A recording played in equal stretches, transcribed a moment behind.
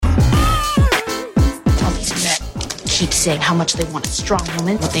saying how much they want a strong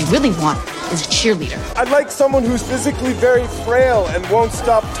woman. What they really want is a cheerleader. I'd like someone who's physically very frail and won't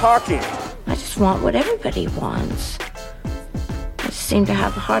stop talking. I just want what everybody wants. I just seem to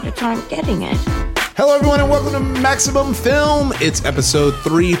have a harder time getting it. Hello, everyone, and welcome to Maximum Film. It's episode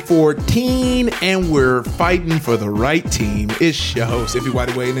 314, and we're fighting for the right team. It's your host, Iffy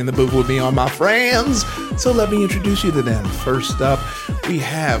White, waiting in the booth with me on my friends. So let me introduce you to them. First up, we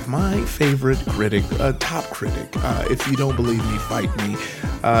have my favorite critic, top critic. If you don't believe me, fight me.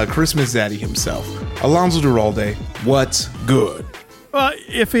 Christmas Daddy himself, Alonzo Duralde. What's good?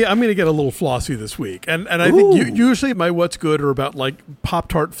 Iffy, I'm going to get a little flossy this week. And I think usually my what's good are about like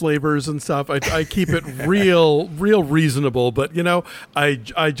Pop-Tart flavors and stuff. I keep it real reasonable. But, you know, I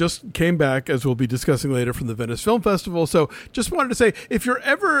just came back, as we'll be discussing later, from the Venice Film Festival. So just wanted to say, if you're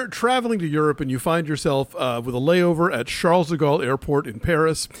ever traveling to Europe and you find yourself with a layover at Charles de Gaulle Airport in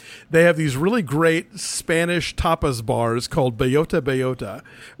Paris, they have these really great Spanish tapas bars called Bellota,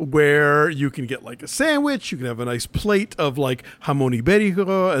 where you can get like a sandwich. You can have a nice plate of like jamón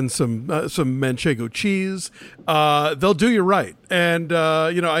ibérico and some manchego cheese. They'll do you right. And,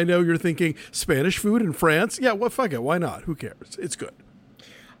 I know you're thinking Spanish food in France. Yeah, well, fuck it. Why not? Who cares? It's good.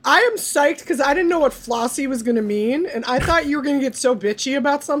 I am psyched because I didn't know what flossy was going to mean. And I thought you were going to get so bitchy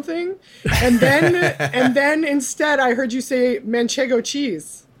about something. And then instead I heard you say manchego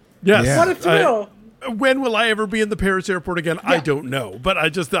cheese. Yes. Yeah. What a thrill. When will I ever be in the Paris airport again? Yeah. I don't know. But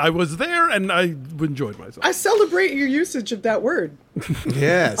I was there and I enjoyed myself. I celebrate your usage of that word.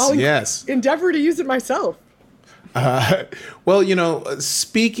 Yes, I'll endeavor to use it myself.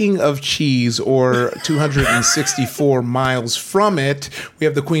 Speaking of cheese, or 264 miles from it, we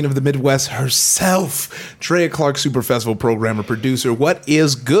have the queen of the Midwest herself, Treya Clark, Super Festival programmer, producer. What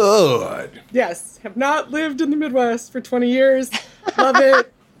is good? Yes, have not lived in the Midwest for 20 years. Love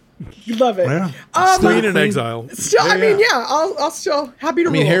it. You love it. Yeah. Queen in exile. Still, I'll still happy to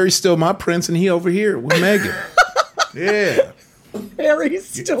rule. Harry's still my prince, and he over here with Meghan. Yeah. Harry's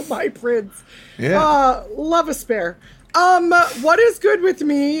still my prince. Yeah. Love a spare. What is good with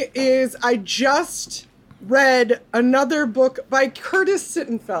me is I just read another book by Curtis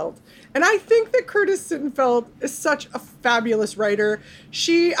Sittenfeld. And I think that Curtis Sittenfeld is such a fabulous writer.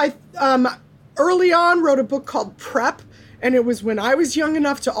 She early on wrote a book called Prep. And it was when I was young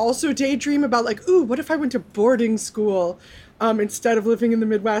enough to also daydream about what if I went to boarding school instead of living in the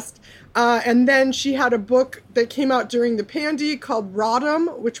Midwest? And then she had a book that came out during the pandy called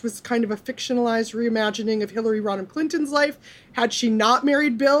Rodham, which was kind of a fictionalized reimagining of Hillary Rodham Clinton's life had she not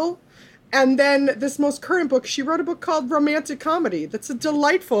married Bill. And then this most current book, she wrote a book called Romantic Comedy. That's a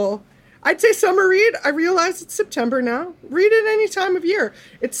delightful, I'd say, summer read. I realize it's September now. Read it any time of year.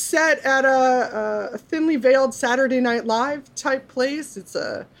 It's set at a thinly veiled Saturday Night Live type place. It's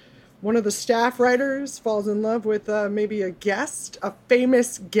one of the staff writers falls in love with maybe a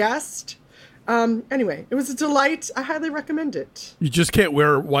famous guest. Anyway, it was a delight. I highly recommend it. You just can't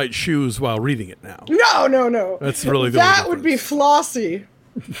wear white shoes while reading it now. No. That's really that would be flossy.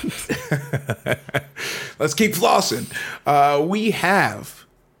 Let's keep flossing. We have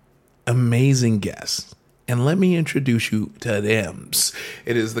amazing guests, and let me introduce you to them.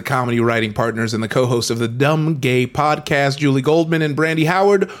 It is the comedy writing partners and the co-host of the Dumb Gay podcast, Julie Goldman and Brandy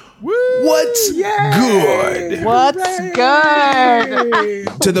Howard. Woo! What's good? What's good?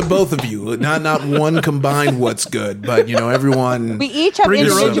 To the both of you, not one combined what's good, but everyone. We each have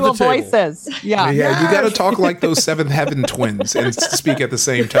individual voices. Yeah, you got to talk like those Seventh Heaven twins and speak at the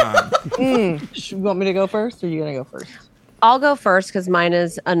same time. You want me to go first, or are you gonna go first? I'll go first because mine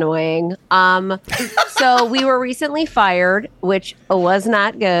is annoying. So we were recently fired, which was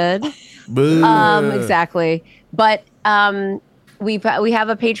not good. Boo. Exactly. But we have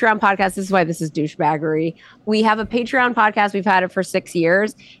a Patreon podcast. This is why this is douchebaggery. We have a Patreon podcast. We've had it for 6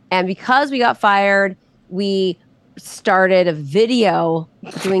 years. And because we got fired, we started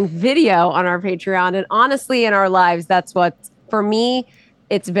doing video on our Patreon. And honestly, in our lives, that's what, for me,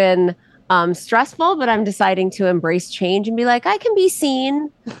 it's been stressful, but I'm deciding to embrace change and be like, I can be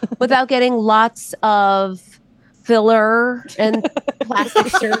seen without getting lots of filler and plastic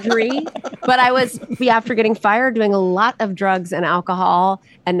surgery. But I was, after getting fired, doing a lot of drugs and alcohol.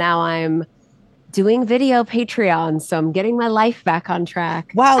 And now I'm doing video Patreon. So I'm getting my life back on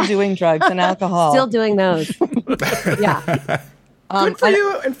track. While doing drugs and alcohol. Still doing those. Yeah. Good for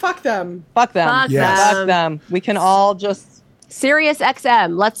you, and fuck them. Fuck them. Yes. Fuck them. We can all just... Sirius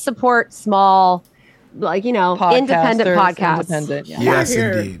XM. Let's support small, independent podcasts. Yes,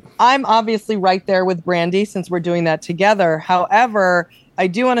 indeed. I'm obviously right there with Brandy since we're doing that together. However, I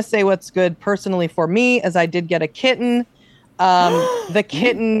do want to say what's good personally for me, as I did get a kitten. The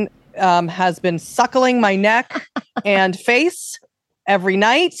kitten has been suckling my neck and face every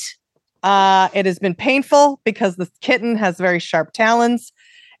night. It has been painful because the kitten has very sharp talons.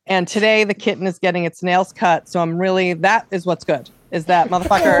 And today the kitten is getting its nails cut. So that is what's good, is that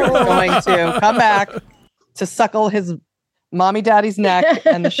motherfucker is going to come back to suckle his mommy daddy's neck,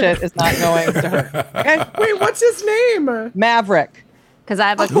 and the shit is not going to hurt. Okay? Wait, what's his name? Maverick. Because I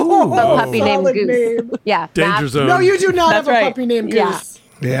have a puppy named Solid Goose. name. Yeah. Danger Zone. No, you do not That's have a right. puppy named Yeah. Goose.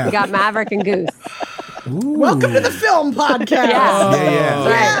 Yeah. We got Maverick and Goose. Welcome to the film podcast. Yeah.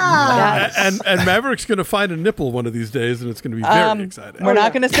 Yeah. Right. And Maverick's going to find a nipple one of these days, and it's going to be very exciting. We're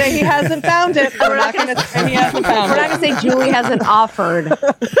not going to say he hasn't found it. We're not going to say he hasn't found We're it. not going to say Julie hasn't offered.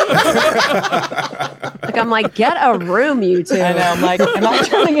 I'm like, get a room, you two. I know. I'm like, am I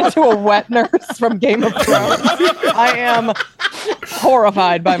turning into a wet nurse from Game of Thrones? I am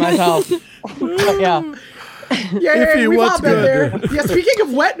horrified by myself. Yeah. Iffy, We've what's all been good? there. Yeah, speaking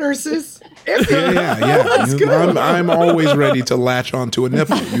of wet nurses, Iffy. Yeah. What's good? I'm always ready to latch onto a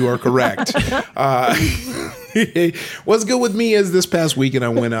nipple. You are correct. What's good with me is this past weekend I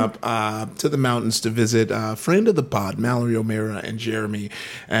went up to the mountains to visit a friend of the pod, Mallory O'Mara and Jeremy.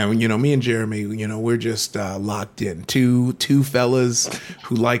 And, me and Jeremy, we're just locked in. Two fellas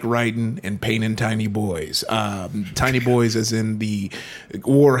who like writing and painting tiny boys. Tiny boys as in the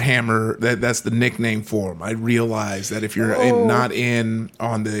Warhammer, that's the nickname for them. I realize that if you're not in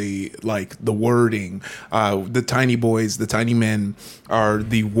on the wording, the tiny boys, the tiny men are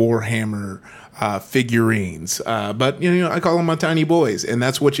the Warhammer figurines, but I call them my tiny boys, and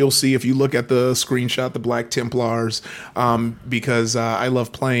that's what you'll see if you look at the screenshot, the Black Templars, because I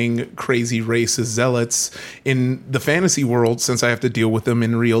love playing crazy racist zealots in the fantasy world since I have to deal with them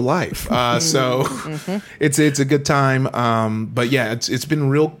in real life. So it's a good time, but yeah, it's been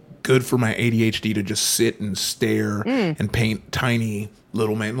real good for my ADHD to just sit and stare and paint tiny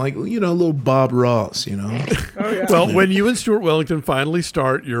little man, like little Bob Ross. Oh, yeah. Well, when you and Stuart Wellington finally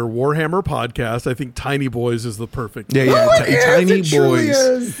start your Warhammer podcast, I think Tiny Boys is the perfect. Yeah. Tiny It truly boys.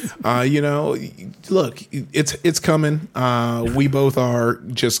 is. Look, it's coming. We both are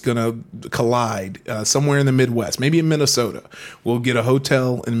just gonna collide somewhere in the Midwest, maybe in Minnesota. We'll get a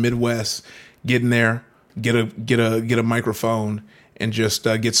hotel in the Midwest, get in there, get a microphone, and just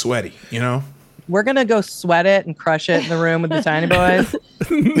get sweaty. We're going to go sweat it and crush it in the room with the tiny boys.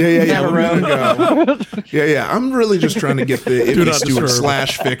 Yeah. We're gonna go. Yeah. I'm really just trying to get the Do Iffy not Stewart disturb.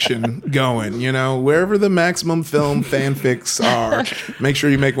 /fiction going. Wherever the maximum film fanfics are, make sure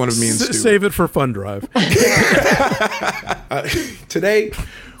you make one of me and Stewart. Save it for Fun Drive. Today,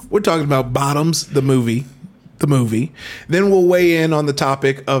 we're talking about Bottoms, the movie. Then we'll weigh in on the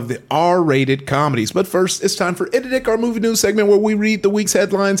topic of the R-rated comedies. But first, it's time for Ididick, our movie news segment where we read the week's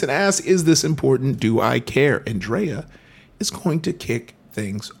headlines and ask, is this important? Do I care? Andrea is going to kick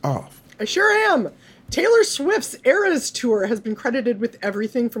things off. I sure am. Taylor Swift's Eras Tour has been credited with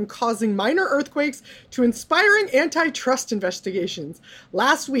everything from causing minor earthquakes to inspiring antitrust investigations.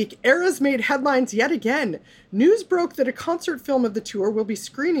 Last week, Eras made headlines yet again. News broke that a concert film of the tour will be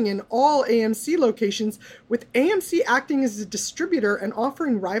screening in all AMC locations, with AMC acting as a distributor and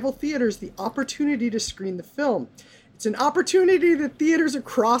offering rival theaters the opportunity to screen the film. It's an opportunity that theaters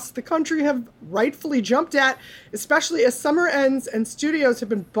across the country have rightfully jumped at, especially as summer ends and studios have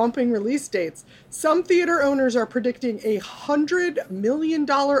been bumping release dates. Some theater owners are predicting a $100 million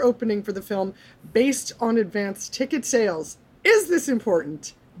opening for the film based on advanced ticket sales. Is this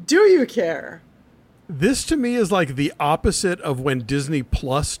important? Do you care? This to me is like the opposite of when Disney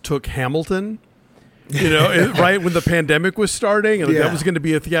Plus took Hamilton. Right when the pandemic was starting, and that was going to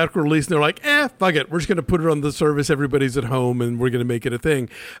be a theatrical release, and they're like, fuck it, we're just going to put it on the service. Everybody's at home, and we're going to make it a thing.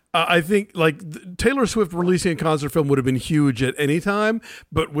 I think Taylor Swift releasing a concert film would have been huge at any time,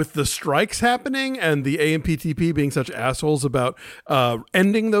 but with the strikes happening and the AMPTP being such assholes about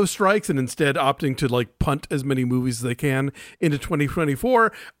ending those strikes and instead opting to punt as many movies as they can into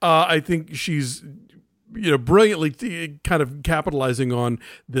 2024, I think she's brilliantly kind of capitalizing on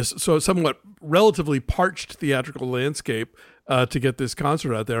this somewhat relatively parched theatrical landscape to get this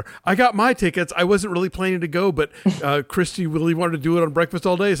concert out there. I got my tickets. I wasn't really planning to go, but Christy really wanted to do it on Breakfast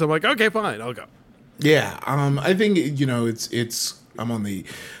All Day, so I'm like, okay, fine, I'll go. Yeah, I think it's I'm on the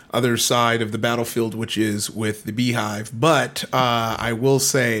other side of the battlefield, which is with the Beehive. But I will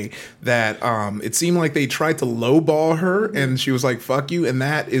say that it seemed like they tried to lowball her, and she was like, "Fuck you," and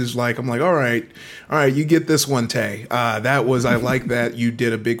that is I'm like, all right, you get this one, Tay. That was I like that you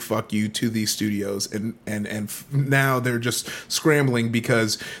did a big fuck you to these studios, and now they're just scrambling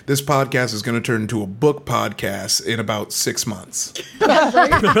because this podcast is going to turn into a book podcast in about 6 months. I'm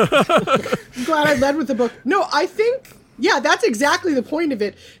glad I led with the book. No, I think Yeah, that's exactly the point of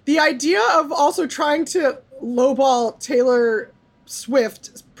it. The idea of also trying to lowball Taylor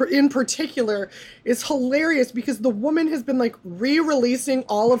Swift in particular is hilarious because the woman has been like re-releasing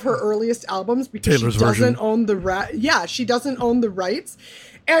all of her earliest albums because Taylor's she doesn't version. own she doesn't own the rights.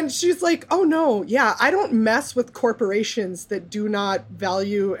 And she's like, oh no, yeah, I don't mess with corporations that do not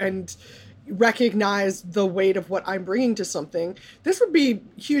value and recognize the weight of what I'm bringing to something. This would be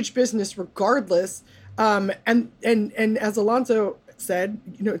huge business regardless. And as Alonso said,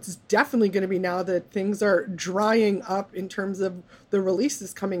 it's definitely going to be now that things are drying up in terms of the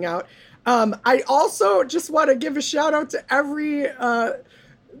releases coming out. I also just want to give a shout out to every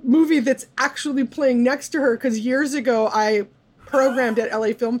movie that's actually playing next to her, because years ago I programmed at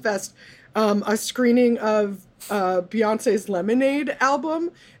LA Film Fest a screening of Beyonce's Lemonade album,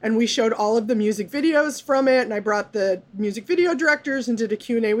 and we showed all of the music videos from it, and I brought the music video directors and did a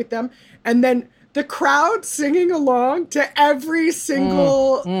Q&A with them, and then the crowd singing along to every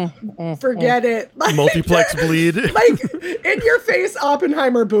single forget it. Like, Multiplex bleed. Like, in your face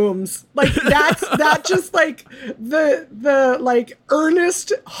Oppenheimer booms. Like, that just like the like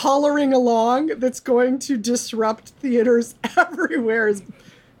earnest hollering along that's going to disrupt theaters everywhere is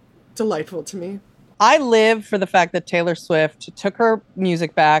delightful to me. I live for the fact that Taylor Swift took her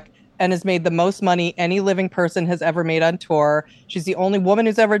music back and has made the most money any living person has ever made on tour. She's the only woman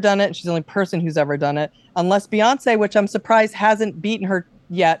who's ever done it. And she's the only person who's ever done it. Unless Beyonce, which I'm surprised hasn't beaten her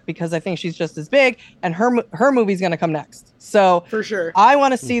yet, because I think she's just as big, and her movie's going to come next. So for sure, I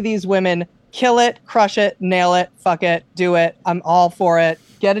want to see these women kill it, crush it, nail it, fuck it, do it. I'm all for it.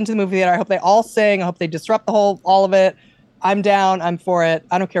 Get into the movie theater. I hope they all sing. I hope they disrupt all of it. I'm down. I'm for it.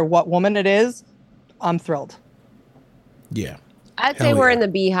 I don't care what woman it is. I'm thrilled. Yeah. I'd say we're in the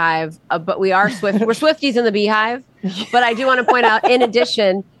beehive, but we are Swift. We're Swifties in the beehive. But I do want to point out, in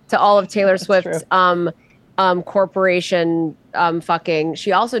addition to all of Taylor Swift's corporation fucking,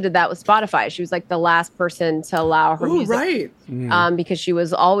 she also did that with Spotify. She was like the last person to allow her music, because she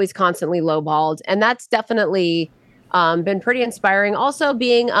was always constantly lowballed, and that's definitely been pretty inspiring. Also,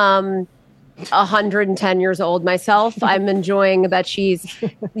 being 110 years old myself, I'm enjoying that she's,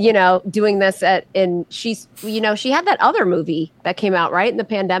 doing this she had that other movie that came out right in the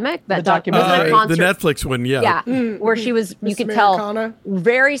pandemic, that documentary, the Netflix one, where she was, Miss you could Americana. tell,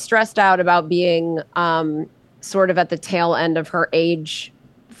 very stressed out about being sort of at the tail end of her age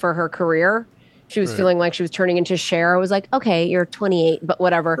for her career. She was feeling like she was turning into Cher. I was like, okay, you're 28, but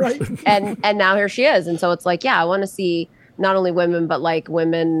whatever. Right. And now here she is. And so it's like, I want to see not only women, but like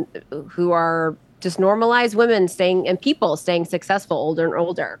women who are just normalized women staying successful older and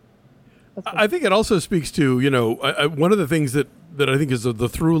older. I think it also speaks to, one of the things that I think is the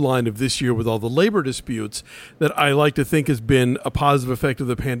through line of this year with all the labor disputes that I like to think has been a positive effect of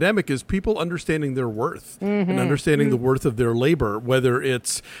the pandemic is people understanding their worth and understanding the worth of their labor, whether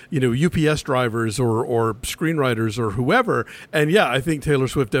it's, UPS drivers or screenwriters or whoever. And I think Taylor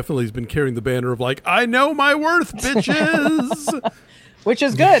Swift definitely has been carrying the banner of like, I know my worth, bitches. Which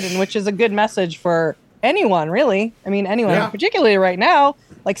is good, and which is a good message for anyone, really. I mean, anyone, particularly right now.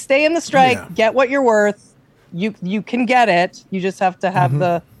 Like, stay in the strike, get what you're worth. You can get it. You just have to have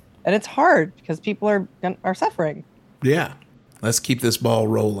and it's hard because people are suffering. Yeah. Let's keep this ball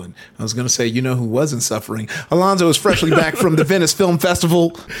rolling. I was going to say, who wasn't suffering? Alonso is freshly back from the Venice Film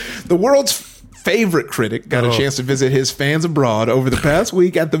Festival. The world's favorite critic got a chance to visit his fans abroad over the past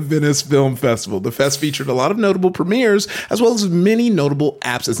week at the Venice Film Festival. The fest featured a lot of notable premieres, as well as many notable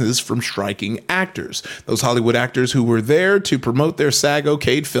absences from striking actors. Those Hollywood actors who were there to promote their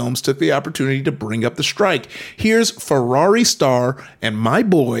SAG-okayed films took the opportunity to bring up the strike. Here's Ferrari star and my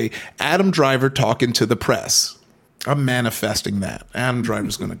boy, Adam Driver, talking to the press. I'm manifesting that. Adam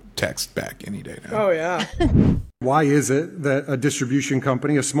Driver's going to text back any day now. Oh, yeah. Why is it that a distribution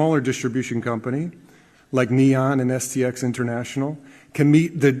company, a smaller distribution company like Neon and STX International, can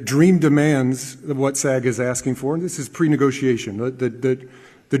meet the dream demands of what SAG is asking for? And this is pre-negotiation, the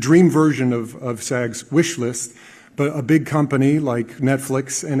dream version of SAG's wish list, but a big company like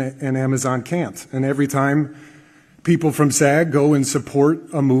Netflix and Amazon can't. And every time people from SAG go and support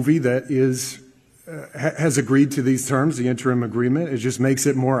a movie that has agreed to these terms, the interim agreement, it just makes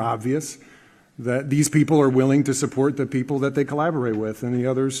it more obvious that these people are willing to support the people that they collaborate with and the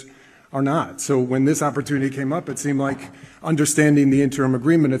others are not. So when this opportunity came up, it seemed like understanding the interim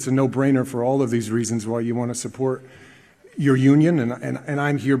agreement, it's a no-brainer for all of these reasons why you want to support your union, and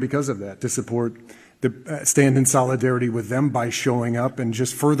I'm here because of that, to support stand in solidarity with them by showing up and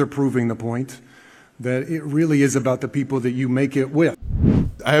just further proving the point that it really is about the people that you make it with.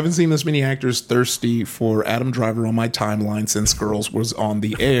 I haven't seen this many actors thirsty for Adam Driver on my timeline since Girls was on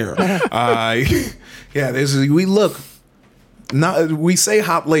the air. Not we say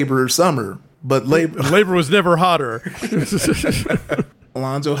hot labor summer, but labor was never hotter.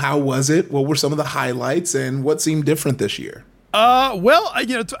 Alonzo, how was it? What were some of the highlights, and what seemed different this year? Well,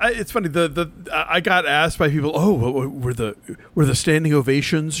 it's funny. I got asked by people, "Oh, were the standing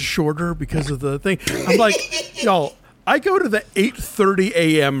ovations shorter because of the thing?" I'm like, y'all. I go to the 8:30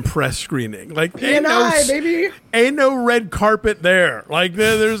 a.m. press screening. Like, baby. Ain't no red carpet there. Like,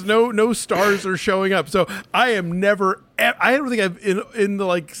 there's no stars are showing up. So I am never. I don't think I've in the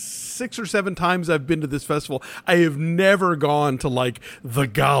like 6 or 7 times I've been to this festival, I have never gone to like the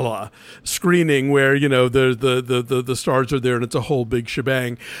gala screening where the stars are there and it's a whole big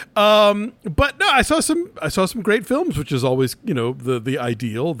shebang. But no, I saw some great films, which is always the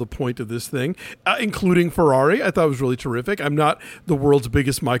ideal, the point of this thing, including Ferrari. I thought it was really terrific. I'm not the world's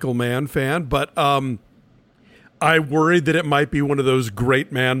biggest Michael Mann fan, but I worried that it might be one of those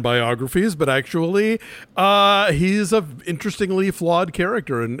great man biographies, but actually he's an interestingly flawed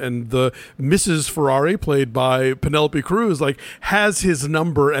character. And the Mrs. Ferrari, played by Penelope Cruz, like has his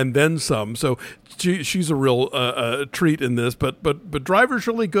number and then some. So she's a real treat in this. But Driver's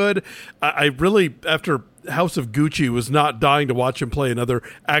really good. I really, after House of Gucci, was not dying to watch him play another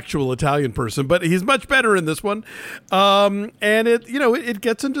actual Italian person, but he's much better in this one. And it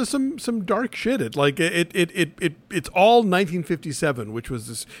gets into some dark shit. It's all 1957, which was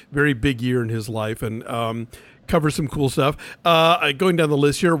this very big year in his life, and covers some cool stuff. Going down the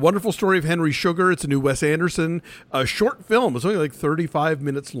list here, Wonderful Story of Henry Sugar. It's a new Wes Anderson short film. It's only like 35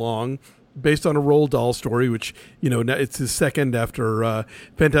 minutes long, based on a Roald Dahl story, which, it's his second after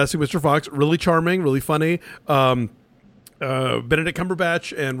Fantastic Mr. Fox. Really charming, really funny. Benedict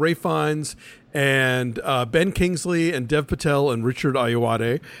Cumberbatch and Ralph Fiennes and Ben Kingsley and Dev Patel and Richard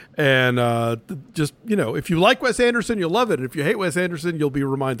Ayoade. And if you like Wes Anderson, you'll love it. And if you hate Wes Anderson, you'll be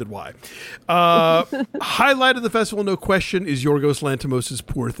reminded why. Highlight of the festival, no question, is Yorgos Lanthimos'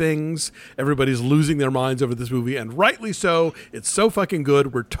 Poor Things. Everybody's losing their minds over this movie, and rightly so. It's so fucking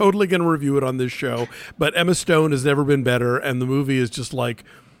good. We're totally going to review it on this show. But Emma Stone has never been better, and the movie is just like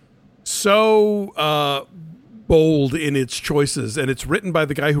so bold in its choices, and it's written by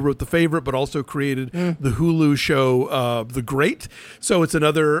the guy who wrote The Favorite but also created the Hulu show The Great. So it's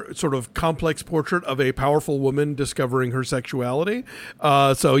another sort of complex portrait of a powerful woman discovering her sexuality.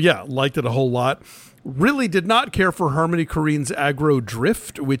 Liked it a whole lot. Really did not care for Harmony Korine's Aggro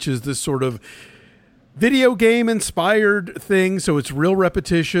Drift, which is this sort of video game inspired thing. So it's real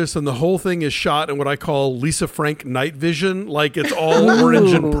repetitious, and the whole thing is shot in what I call Lisa Frank night vision. Like, it's all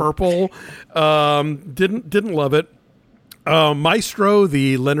orange and purple. Didn't love it. Maestro,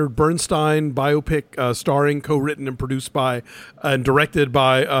 the Leonard Bernstein biopic, starring, co-written and produced by and directed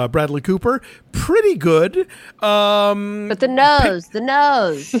by Bradley Cooper, pretty good. But the nose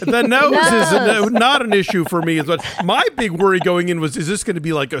is not an issue for me. My big worry going in was, is this going to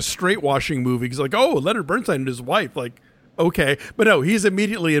be like a straight washing movie? Because like, Leonard Bernstein and his wife, like, okay, but no, he's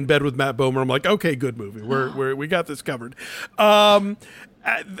immediately in bed with Matt Bomer. I'm like, okay, good movie. We got this covered.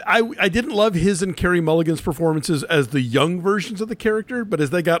 I didn't love his and Carey Mulligan's performances as the young versions of the character, but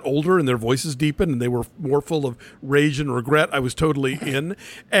as they got older and their voices deepened and they were more full of rage and regret, I was totally in.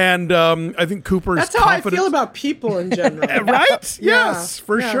 And I think Cooper's That's how I feel about people in general. Right? Yes,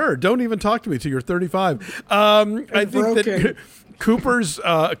 for sure. Don't even talk to me till you're 35. I think that Cooper's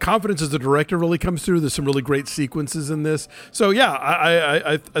confidence as a director really comes through. There's some really great sequences in this. So yeah,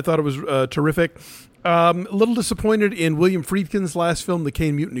 I thought it was terrific. A little disappointed in William Friedkin's last film, The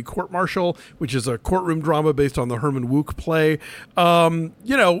Caine Mutiny Court Martial, which is a courtroom drama based on the Herman Wouk play.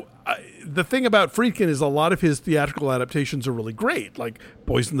 The thing about Friedkin is a lot of his theatrical adaptations are really great, like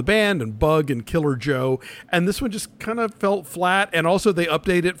Boys in the Band and Bug and Killer Joe. And this one just kind of felt flat. And also they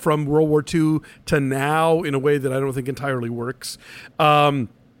update it from World War II to now in a way that I don't think entirely works.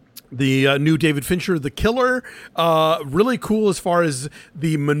 The new David Fincher, The Killer, really cool as far as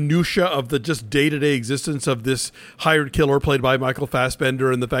the minutia of the just day-to-day existence of this hired killer played by Michael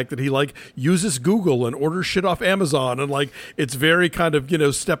Fassbender, and the fact that he like uses Google and orders shit off Amazon, and like it's very kind of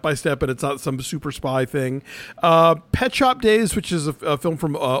step by step, and it's not some super spy thing. Pet Shop Days, which is a film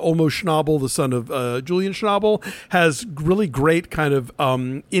from Olmo Schnabel, the son of Julian Schnabel, has really great kind of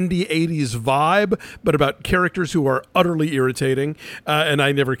indie 80s vibe, but about characters who are utterly irritating, and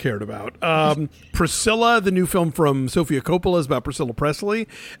I never cared about. Priscilla, the new film from Sofia Coppola, is about Priscilla Presley,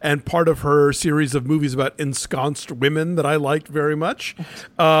 and part of her series of movies about ensconced women that I liked very much.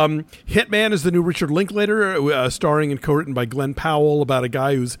 Hitman is the new Richard Linklater, starring and co-written by Glenn Powell, about a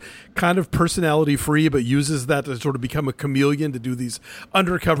guy who's kind of personality free but uses that to sort of become a chameleon to do these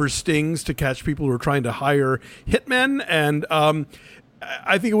undercover stings to catch people who are trying to hire hitmen. And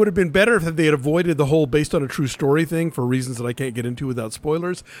I think it would have been better if they had avoided the whole based on a true story thing for reasons that I can't get into without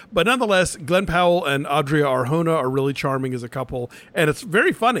spoilers. But nonetheless, Glenn Powell and Adria Arjona are really charming as a couple, and it's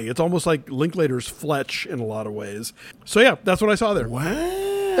very funny. It's almost like Linklater's Fletch in a lot of ways. So yeah, that's what I saw there. Wow.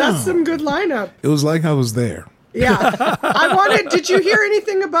 That's some good lineup. It was like I was there. Yeah. Did you hear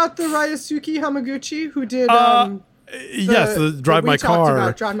anything about the Ryosuke Hamaguchi who did yes, the Drive My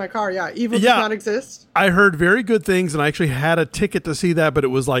Car. Drive My Car, yeah. Evil Does Not Exist. I heard very good things, and I actually had a ticket to see that, but it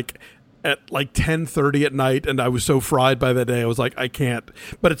was like at like 10:30 at night, and I was so fried by that day. I was like, I can't.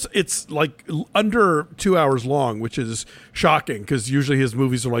 But it's like under 2 hours long, which is shocking because usually his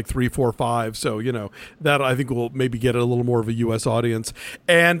movies are like 3, 4, 5. So, you know, that I think will maybe get a little more of a U.S. audience.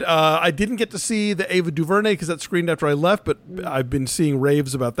 And I didn't get to see the Ava DuVernay because that screened after I left, but I've been seeing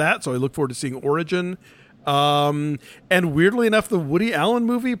raves about that, so I look forward to seeing Origin. And weirdly enough, the Woody Allen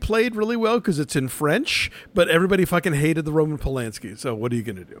movie played really well because it's in French, but everybody fucking hated the Roman Polanski. So what are you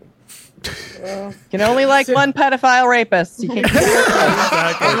going to do? You can only like one pedophile rapist. You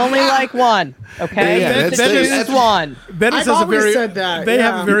can only like one. Okay, Yeah, that's one. Venice I've has always said that, They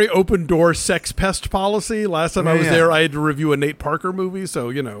yeah. have a very open door sex pest policy. Last time I was Yeah. there, I had to review a Nate Parker movie. So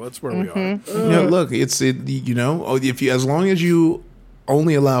you know that's where we are. Look, you know, if you as long as you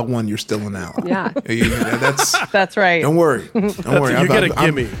only allow one, you're still an ally. Yeah. That's right. Don't worry. Don't worry. You get a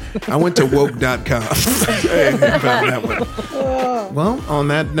gimme. I went to woke.com. Found that one. Well, on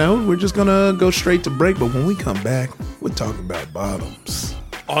that note, we're just going to go straight to break. But when we come back, we're talking about bottoms.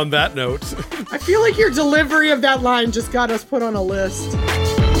 On that note, I feel like your delivery of that line just got us put on a list.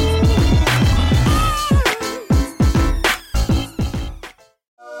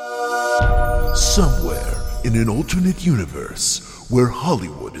 Somewhere in an alternate universe where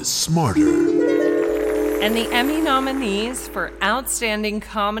Hollywood is smarter. And the Emmy nominees for Outstanding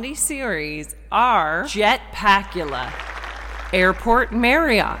Comedy Series are Jetpackula, Airport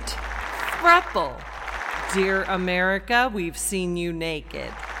Marriott, Thruple, Dear America, We've Seen You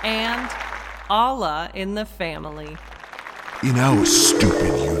Naked, and Allah in the Family. In our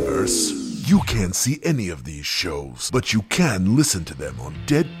stupid universe, you can't see any of these shows, but you can listen to them on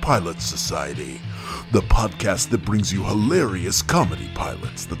Dead Pilot Society, the podcast that brings you hilarious comedy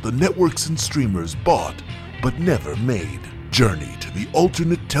pilots that the networks and streamers bought but never made. Journey to the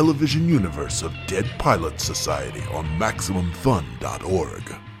alternate television universe of Dead Pilot Society on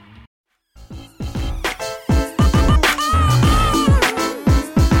MaximumFun.org.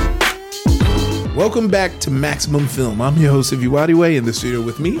 Welcome back to Maximum Film. I'm your host, Ivy Wadiway. In the studio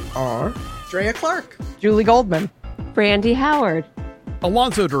with me are Drea Clark. Julie Goldman. Brandy Howard.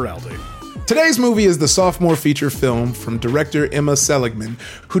 Alonso Duralde. Today's movie is the sophomore feature film from director Emma Seligman,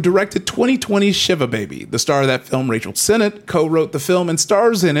 who directed 2020's Shiva Baby. The star of that film, Rachel Sennett, co-wrote the film and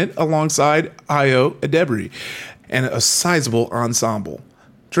stars in it alongside Ayo Edebiri and a sizable ensemble.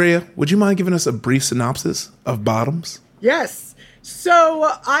 Drea, would you mind giving us a brief synopsis of Bottoms? Yes.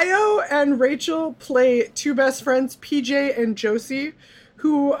 So Ayo and Rachel play two best friends, PJ and Josie,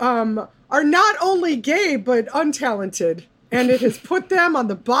 who are not only gay, but untalented. And it has put them on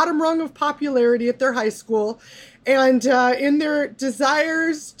the bottom rung of popularity at their high school. And in their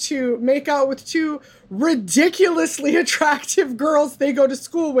desires to make out with two ridiculously attractive girls they go to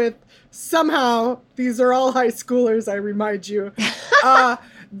school with, somehow, these are all high schoolers, I remind you,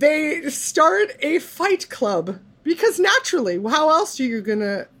 they start a fight club. Because naturally, how else are you going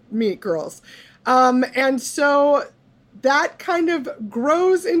to meet girls? And so that kind of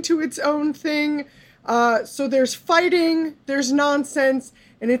grows into its own thing. So there's fighting, there's nonsense,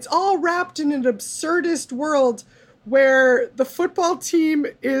 and it's all wrapped in an absurdist world where the football team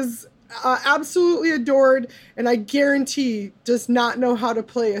is absolutely adored and I guarantee does not know how to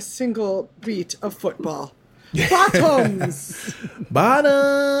play a single beat of football. Bottoms!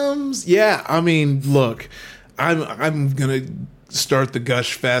 Bottoms! Yeah, I mean, look, I'm going to start the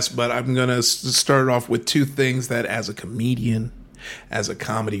gush fest, but I'm going to start off with two things that as a comedian, as a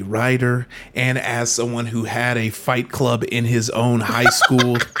comedy writer, and as someone who had a fight club in his own high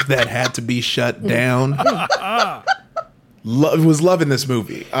school that had to be shut down, was loving this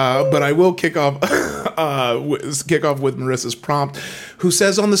movie. But I will kick off with Marissa's prompt, who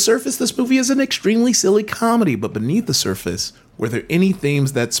says, on the surface, this movie is an extremely silly comedy, but beneath the surface, were there any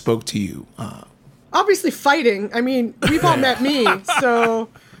themes that spoke to you? Obviously fighting. I mean, we've all met me, so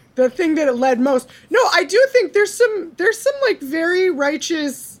the thing that it led most. No, I do think there's some like very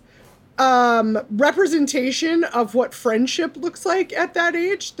righteous representation of what friendship looks like at that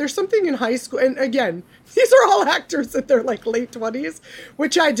age. There's something in high school, and again, these are all actors at their like late 20s,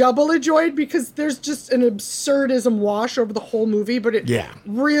 which I double enjoyed because there's just an absurdism wash over the whole movie, but it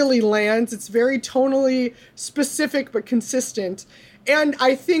really lands. It's very tonally specific but consistent. And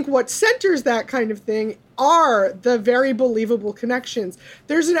I think what centers that kind of thing are the very believable connections.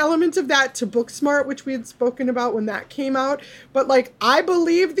 There's an element of that to Booksmart, which we had spoken about when that came out. But like, I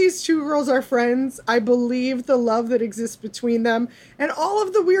believe these two girls are friends. I believe the love that exists between them and all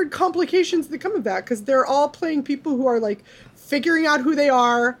of the weird complications that come of that, because they're all playing people who are like figuring out who they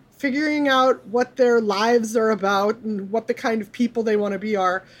are, figuring out what their lives are about and what the kind of people they want to be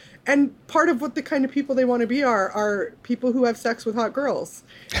are. And part of what the kind of people they want to be are people who have sex with hot girls.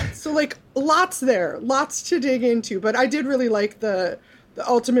 So like lots to dig into. But I did really like the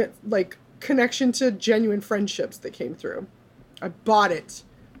ultimate like connection to genuine friendships that came through. I bought it.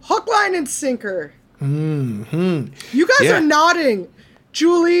 Hook, line, and sinker. Mm-hmm. You guys are nodding.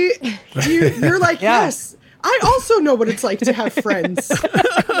 Julie, you're like, yes. I also know what it's like to have friends.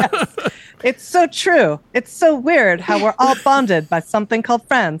 Yes. It's so true. It's so weird how we're all bonded by something called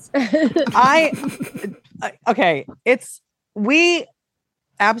friends. We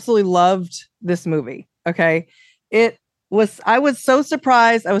absolutely loved this movie. Okay. I was so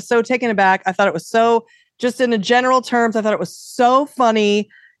surprised. I was so taken aback. I thought it was so, just in a general terms, I thought it was so funny.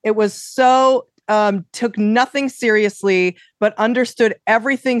 It was so, took nothing seriously, but understood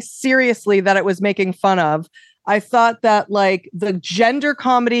everything seriously that it was making fun of. I thought that like the gender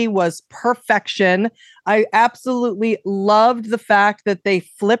comedy was perfection. I absolutely loved the fact that they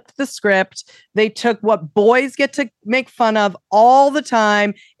flipped the script. They took what boys get to make fun of all the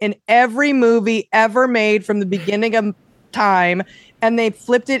time in every movie ever made from the beginning of time, and they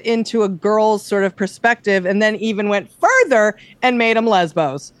flipped it into a girl's sort of perspective, and then even went further and made them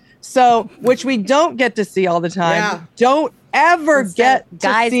lesbos. So, which we don't get to see all the time. Yeah. Don't ever get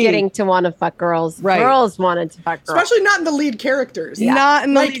guys getting to want to fuck girls. Right. Girls wanted to fuck girls. Especially not in the lead characters. Yeah. Not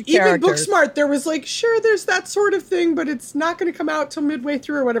in the like, lead even characters. Booksmart, there was like, sure, there's that sort of thing, but it's not going to come out till midway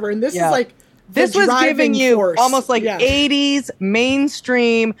through or whatever. And this is like, this was giving you almost like 80s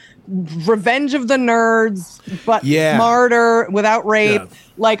mainstream Revenge of the Nerds, but smarter, without rape. Yeah.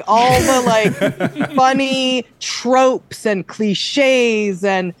 Like all the like funny tropes and cliches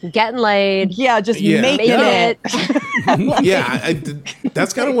and getting laid. Yeah, just making it.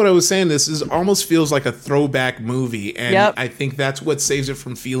 That's kind of what I was saying. This is almost feels like a throwback movie, and I think that's what saves it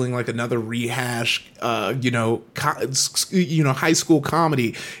from feeling like another rehash. High school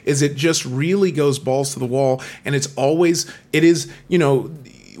comedy. Is it just really goes balls to the wall, and it is.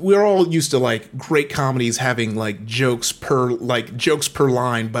 We're all used to like great comedies having like jokes per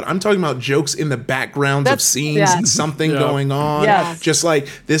line, but I'm talking about jokes in the backgrounds of scenes and something going on. Yes. Just like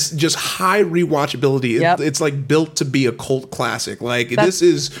this, just high rewatchability. It's like built to be a cult classic. Like this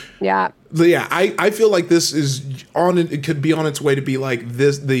is I feel like this is it could be on its way to be like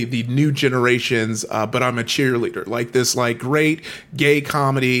this, the new generations, but I'm a cheerleader. Like this like great gay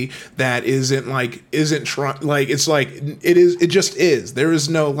comedy that it just is. There is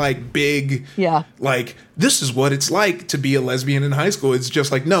no like big like this is what it's like to be a lesbian in high school. It's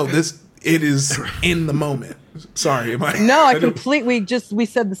just like it is in the moment. Sorry, am I? No, we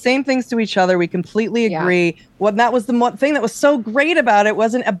said the same things to each other. We completely agree. Yeah. Well, that was the thing that was so great about it.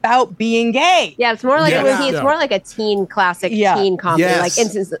 Wasn't about being gay. Yeah, it's more like it's more like a teen classic, teen comedy, like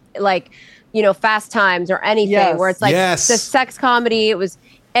instance, like Fast Times or anything, where it's like the sex comedy. It was,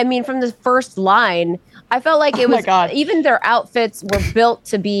 I mean, from the first line, I felt like it was even their outfits were built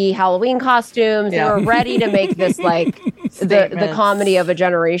to be Halloween costumes. They were ready to make this like the comedy of a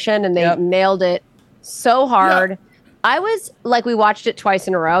generation, and they nailed it so hard. Yeah. I was like, we watched it twice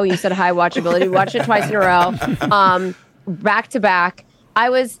in a row. You said high watchability. We watched it twice in a row, back to back. I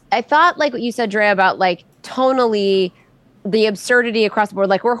thought like what you said, Drea, about like tonally the absurdity across the board.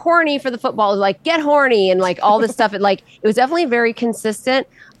 Like, we're horny for the football, like get horny and like all this stuff. It was definitely very consistent.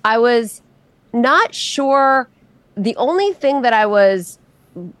 I was not sure. The only thing that I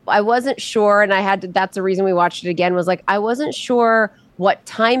wasn't sure, and that's the reason we watched it again, was like, I wasn't sure what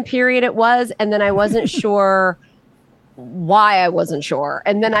time period it was, and then I wasn't sure why I wasn't sure.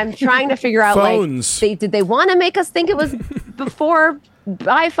 And then I'm trying to figure out did they want to make us think it was before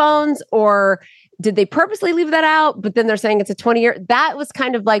iPhones, or did they purposely leave that out? But then they're saying it's a 20-year. That was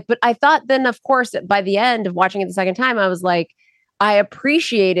kind of like, but I thought then, of course, by the end of watching it the second time, I was like, I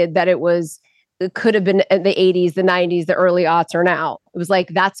appreciated that it could have been the 80s, the 90s, the early aughts, or now. It was like,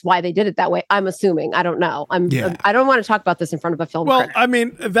 that's why they did it that way. I'm assuming. I don't know. I don't want to talk about this in front of a film critic. I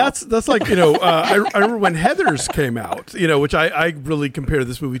mean, that's like, I remember when Heathers came out, which I really compare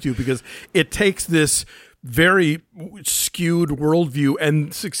this movie to, because it takes this very skewed worldview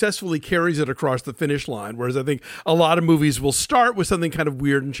and successfully carries it across the finish line. Whereas I think a lot of movies will start with something kind of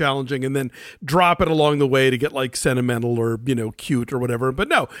weird and challenging and then drop it along the way to get like sentimental or, cute or whatever. But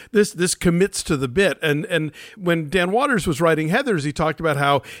no, this commits to the bit. And when Dan Waters was writing Heathers, he talked about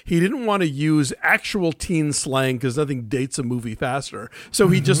how he didn't want to use actual teen slang because nothing dates a movie faster. So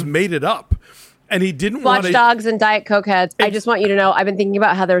he just made it up. And he didn't want Watch Dogs and Diet Coke heads. I just want you to know I've been thinking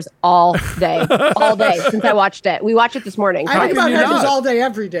about Heathers all day since I watched it. We watched it this morning. I think about Heathers all day,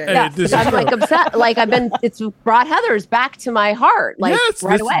 every day. Yeah, I'm like upset. Like it's brought Heathers back to my heart. Like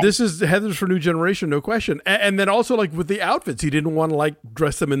right away. This is Heathers for New Generation, no question. And then also like with the outfits, he didn't want to like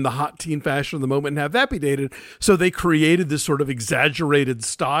dress them in the hot teen fashion of the moment and have that be dated. So they created this sort of exaggerated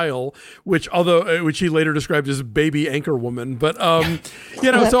style, which he later described as baby anchor woman. But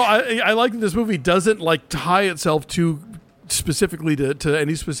so I like this movie doesn't like tie itself too specifically to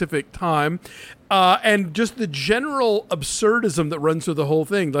any specific time, and just the general absurdism that runs through the whole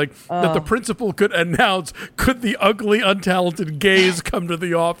thing, like that the principal could announce, could the ugly untalented gays come to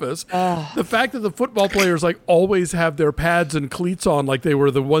the office. The fact that the football players like always have their pads and cleats on like they were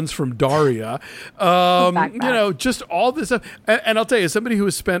the ones from Daria, just all this stuff. And I'll tell you, somebody who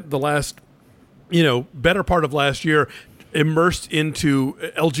has spent the last better part of last year immersed into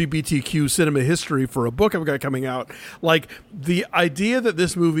LGBTQ cinema history for a book I've got coming out, like the idea that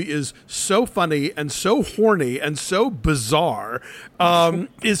this movie is so funny and so horny and so bizarre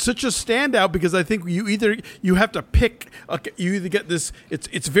is such a standout, because I think you have to pick, you either get this,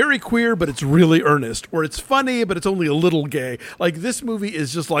 it's very queer but it's really earnest, or it's funny but it's only a little gay. Like this movie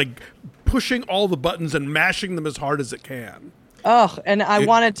is just like pushing all the buttons and mashing them as hard as it can. Oh, and I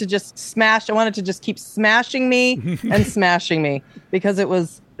wanted to just smash. I wanted to just keep smashing me and smashing me, because it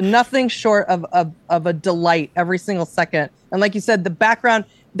was nothing short of a delight every single second. And like you said, the background,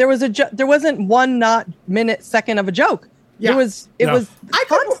 there wasn't one second of a joke. Yeah. It was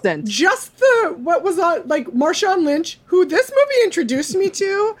constant. Just what was on, like Marshawn Lynch, who this movie introduced me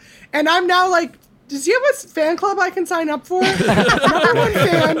to, and I'm now like, does he have a fan club I can sign up for? Number one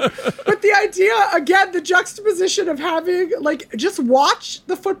fan. But the idea, again, the juxtaposition of having, like, just watch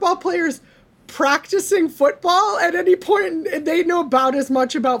the football players practicing football at any point, and they know about as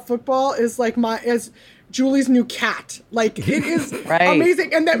much about football as Julie's new cat. Like, it is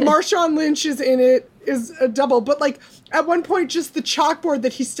amazing. And that Marshawn Lynch is in it is a double. But, like, at one point, just the chalkboard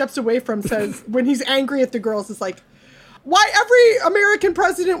that he steps away from says, when he's angry at the girls, is like, why every American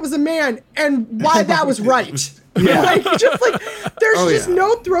president was a man and why that was right. Yeah. There's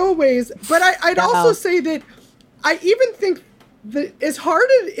no throwaways. But I'd also say that I even think that as hard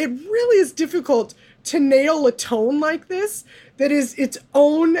as it really is difficult to nail a tone like this, that is its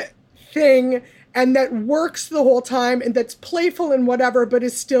own thing and that works the whole time and that's playful and whatever, but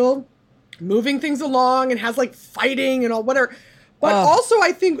is still moving things along and has like fighting and all whatever. But also,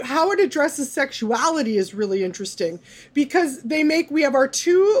 I think how it addresses sexuality is really interesting, because we have our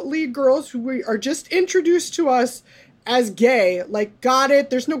two lead girls who are just introduced to us as gay, like, got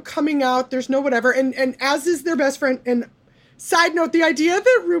it. There's no coming out. There's no whatever. And as is their best friend. And side note, the idea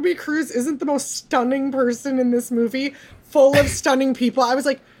that Ruby Cruz isn't the most stunning person in this movie, full of stunning people. I was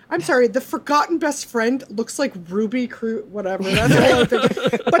like, I'm sorry, the forgotten best friend looks like Ruby Cruz, whatever. That's the whole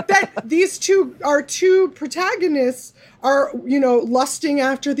thing. But that our two protagonists are, lusting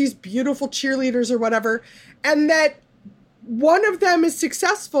after these beautiful cheerleaders or whatever, and that one of them is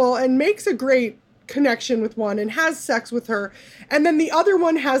successful and makes a great connection with one and has sex with her, and then the other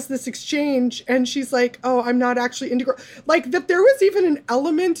one has this exchange and she's like, oh, I'm not actually into girl. Like, that there was even an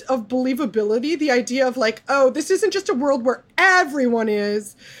element of believability, the idea of like, oh, this isn't just a world where everyone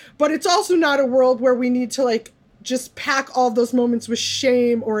is, but it's also not a world where we need to like just pack all those moments with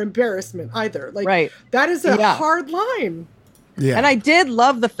shame or embarrassment either. Like, that is a hard line. Yeah. And I did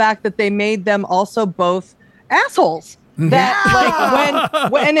love the fact that they made them also both assholes. That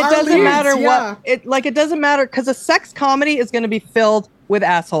when it doesn't matter it doesn't matter, because a sex comedy is going to be filled with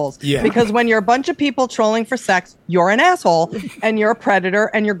assholes. Yeah. Because when you're a bunch of people trolling for sex, you're an asshole and you're a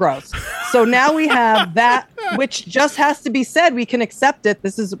predator and you're gross. So now we have that, which just has to be said. We can accept it.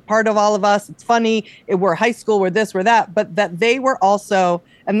 This is part of all of us. It's funny. We're high school. We're this, we're that. But that they were also,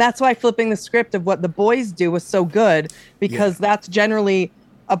 and that's why flipping the script of what the boys do was so good, because that's generally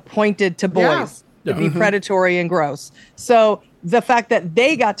appointed to boys. To be predatory and gross. So the fact that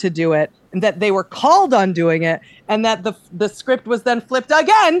they got to do it and that they were called on doing it, and that the script was then flipped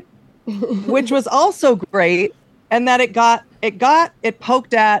again, which was also great, and that it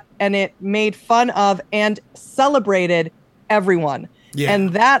poked at and it made fun of and celebrated everyone. Yeah.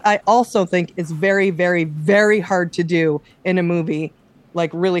 And that I also think is very, very, very hard to do in a movie.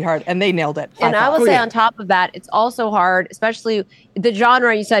 like really hard, and they nailed it. And I will say on top of that, it's also hard, especially the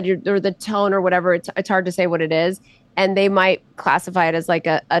genre you said, or the tone or whatever. It's hard to say what it is. And they might classify it as like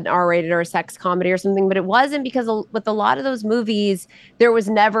an R-rated or a sex comedy or something, but it wasn't, because with a lot of those movies, there was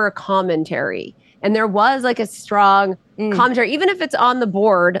never a commentary. And there was like a strong commentary, even if it's on the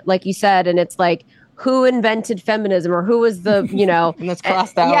board, like you said, and it's like, who invented feminism, or who was the, and it's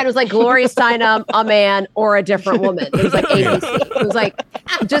crossed out. Yeah, and it was like Gloria Steinem, a man, or a different woman. It was like ABC. It was like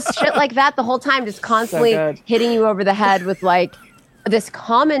just shit like that the whole time, just constantly hitting you over the head with like this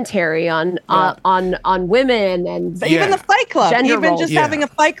commentary on women and even the Fight Club, even roles. just having a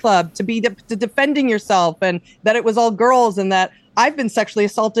Fight Club to be to defending yourself, and that it was all girls, and that I've been sexually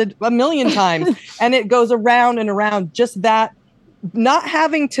assaulted a million times, and it goes around and around. Just that, not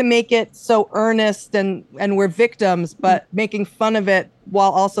having to make it so earnest and we're victims, but making fun of it while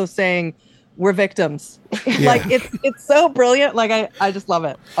also saying we're victims. Like it's so brilliant. Like I just love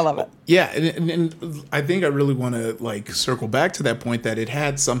it. I love it. Yeah, and I think I really want to like circle back to that point that it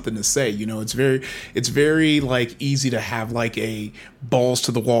had something to say. It's very like easy to have like a balls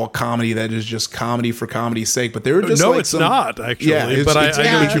to the wall comedy that is just comedy for comedy's sake. But there are just it's not actually. Yeah, but I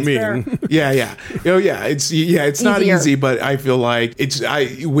know what you mean. Yeah. It's not easy, but I feel like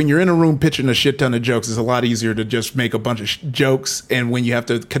when you're in a room pitching a shit ton of jokes, it's a lot easier to just make a bunch of jokes, and when you have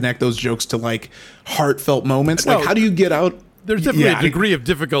to connect those jokes to like heartfelt moments, like how do you get out? There's definitely a degree of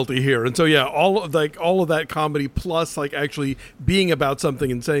difficulty here, and so all of that comedy plus like actually being about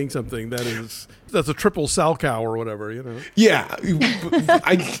something and saying something that's a triple salcow or whatever, Yeah,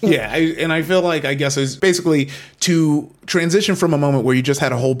 and I feel like I guess it's basically to transition from a moment where you just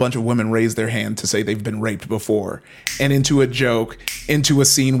had a whole bunch of women raise their hand to say they've been raped before, and into a joke, into a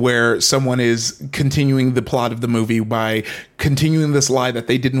scene where someone is continuing the plot of the movie by continuing this lie that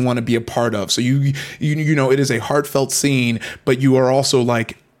they didn't want to be a part of. So you it is a heartfelt scene, but you are also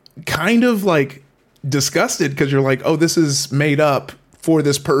like kind of like disgusted because you're like, oh, this is made up for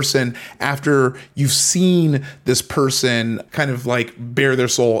this person after you've seen this person kind of like bare their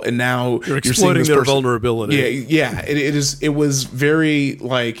soul, and now you're exploiting their vulnerability. It was very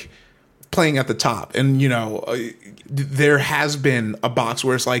like playing at the top, and there has been a box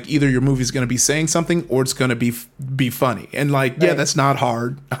where it's like either your movie's going to be saying something or it's going to be funny, and like that's not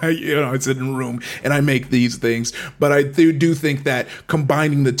hard. I sit in a room and I make these things, but I do think that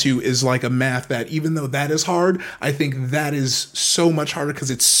combining the two is like a math that, even though that is hard, I think that is so much harder because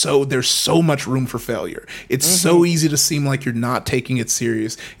there's so much room for failure. It's so easy to seem like you're not taking it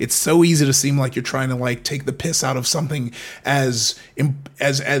serious. It's so easy to seem like you're trying to like take the piss out of something as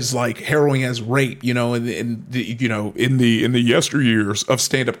like harrowing as rape, in the yesteryears of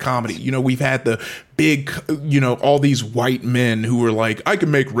stand-up comedy. We've had the big, all these white men who were like, I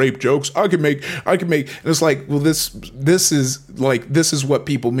can make rape jokes. I can make, and it's like, well, this is what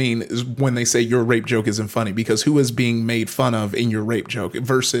people mean is when they say your rape joke isn't funny, because who is being made fun of in your rape joke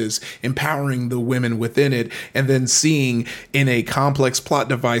versus empowering the women within it, and then seeing in a complex plot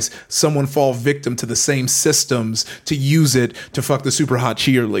device someone fall victim to the same systems to use it to fuck the super hot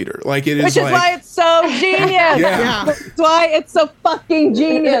cheerleader. Like it is, which is why it's so genius. That's why it's so fucking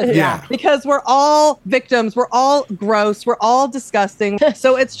genius. Yeah, because we're all victims. We're all gross. We're all disgusting.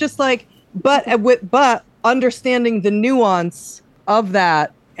 So it's just like, but understanding the nuance of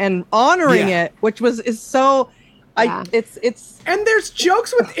that and honoring it, which is so. It's and there's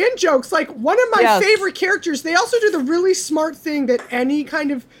jokes within jokes. Like one of my favorite characters. They also do the really smart thing that any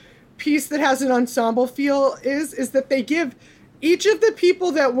kind of piece that has an ensemble feel is that they give each of the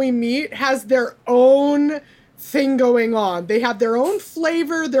people that we meet has their own thing going on. They have their own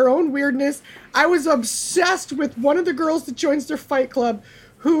flavor, their own weirdness. I was obsessed with one of the girls that joins their Fight Club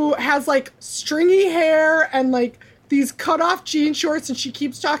who has like stringy hair and like these cut off jean shorts, and she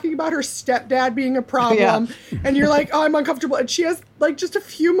keeps talking about her stepdad being a problem. And you're like, oh, I'm uncomfortable. And she has like just a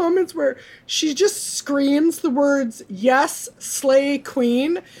few moments where she just screams the words, yes, slay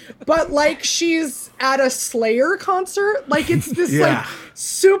queen, but like she's at a Slayer concert. Like it's this like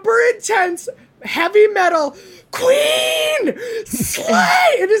super intense heavy metal queen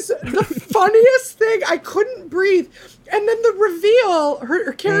slay. It is the funniest thing. I couldn't breathe. And then the reveal,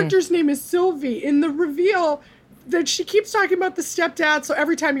 her character's name is Sylvie. In the reveal, that she keeps talking about the stepdad, so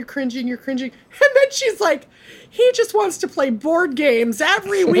every time you're cringing. And then she's like, he just wants to play board games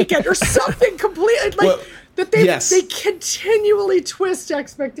every weekend or something completely like that they continually twist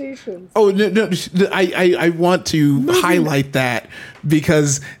expectations. Oh, no, I want to highlight that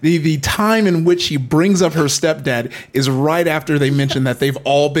because the time in which she brings up her stepdad is right after they mention that they've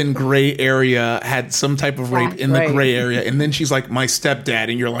all been gray area, had some type of rape in the gray area. And then she's like, my stepdad.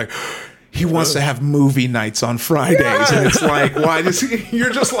 And you're like, he wants to have movie nights on Fridays, and it's like, why does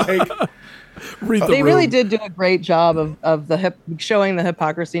you're just like. They really did do a great job of showing the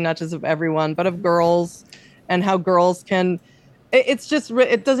hypocrisy, not just of everyone, but of girls, and how girls can. It's just,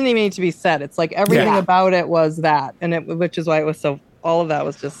 it doesn't even need to be said. It's like everything about it was that, which is why it was so. All of that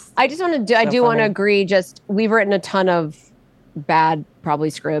was just. I just want to. I do want to agree. Just we've written a ton of bad, probably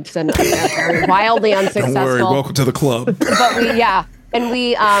scripts and wildly unsuccessful. Don't worry. Welcome to the club.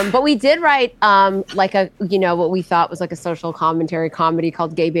 But we did write like a, what we thought was like a social commentary comedy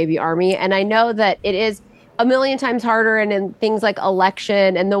called Gay Baby Army. And I know that it is a million times harder, and in things like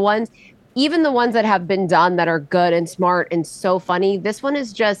Election and even the ones that have been done that are good and smart and so funny. This one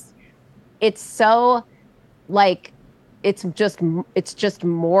is just, it's so like, it's just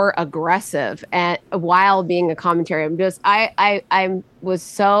more aggressive and while being a commentary. I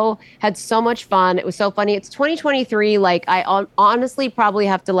had so much fun. It was so funny. It's 2023. Like I honestly probably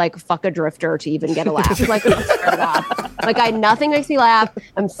have to like fuck a drifter to even get a laugh. Nothing makes me laugh.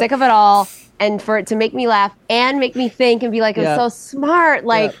 I'm sick of it all. And for it to make me laugh and make me think and be like, I'm so smart.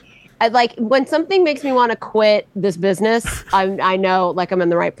 Like when something makes me want to quit this business, I know like I'm in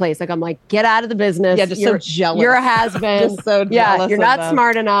the right place. Like I'm like, get out of the business. Yeah, just so jealous. You're a has-been. Just so jealous. You're not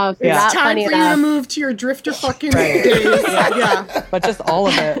smart enough. You're not funny enough. It's time for you to move to your drifter fucking days. Yeah. But just all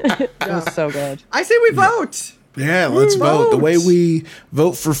of it. It was so good. I say we vote. Yeah, let's vote. The way we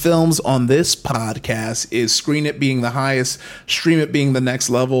vote for films on this podcast is Screen It being the highest, Stream It being the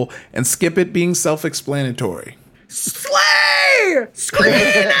next level, and Skip It being self-explanatory. Slay! Screen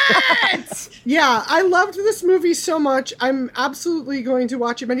it! Yeah, I loved this movie so much. I'm absolutely going to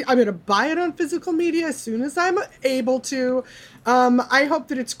watch it. I'm going to buy it on physical media as soon as I'm able to. I hope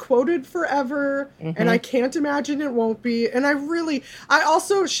that it's quoted forever, and I can't imagine it won't be. And I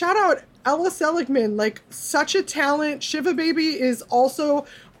also shout out Ella Seligman, like such a talent. Shiva Baby is also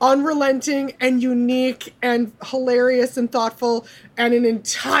unrelenting and unique and hilarious and thoughtful and an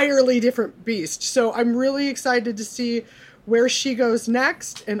entirely different beast. So I'm really excited to see where she goes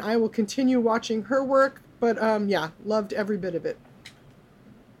next, and I will continue watching her work. But loved every bit of it.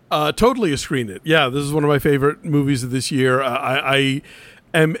 Totally a Screen It. Yeah, this is one of my favorite movies of this year. I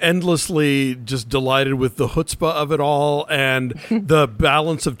am endlessly just delighted with the chutzpah of it all and the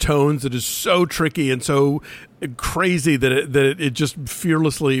balance of tones that is so tricky and so crazy that it just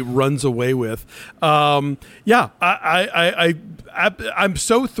fearlessly runs away with. I'm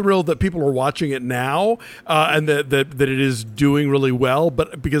so thrilled that people are watching it now and that it is doing really well.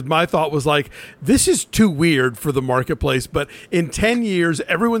 But because my thought was like, this is too weird for the marketplace. But in 10 years,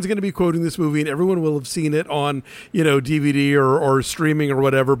 everyone's going to be quoting this movie and everyone will have seen it on DVD or streaming or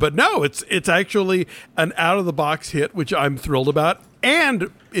whatever. But no, it's actually an out of the box hit, which I'm thrilled about. And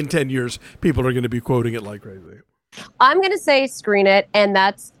in 10 years, people are going to be quoting it like crazy. I'm going to say Screen It, and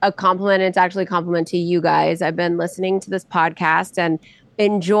that's a compliment. It's actually a compliment to you guys. I've been listening to this podcast and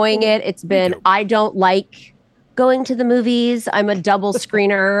enjoying it. It's been, I don't like going to the movies. I'm a double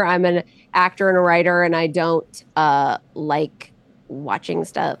screener. I'm an actor and a writer, and I don't like watching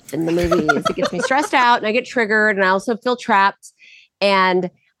stuff in the movies. It gets me stressed out, and I get triggered, and I also feel trapped.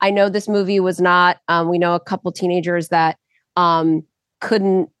 And I know this movie was not, we know a couple teenagers that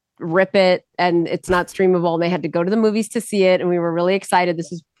couldn't rip it and it's not streamable, and they had to go to the movies to see it, and we were really excited.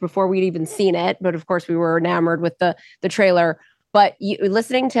 This is before we'd even seen it, but of course we were enamored with the trailer. But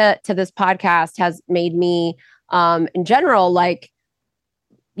listening to this podcast has made me in general, like,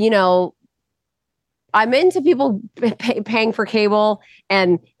 I'm into people paying for cable,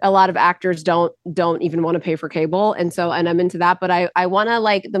 and a lot of actors don't even want to pay for cable. And I'm into that, but I want to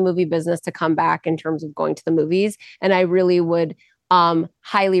like the movie business to come back in terms of going to the movies. And I really would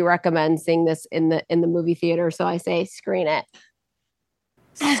highly recommend seeing this in the movie theater. So I say Screen It.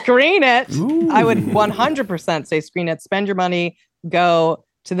 Screen it. Ooh. I would 100% say Screen It. Spend your money, go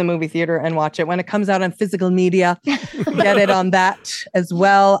to the movie theater and watch it. When it comes out on physical media, get it on that as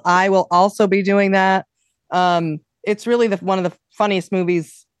well. I will also be doing that. It's really one of the funniest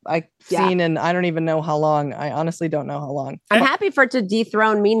movies I've seen, and I don't even know how long. I honestly don't know how long. I'm happy for it to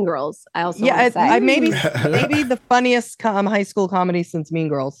dethrone Mean Girls. I also maybe the funniest high school comedy since Mean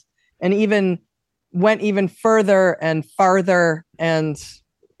Girls, and even went even further and farther. And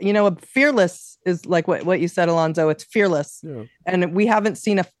Fearless is like what you said, Alonzo. It's fearless, and we haven't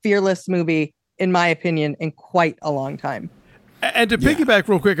seen a fearless movie, in my opinion, in quite a long time. And to piggyback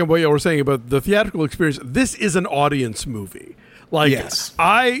real quick on what you were saying about the theatrical experience, this is an audience movie. Like, Yes.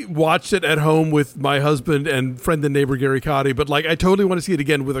 I watched it at home with my husband and friend and neighbor Gary Cotty, but like I totally want to see it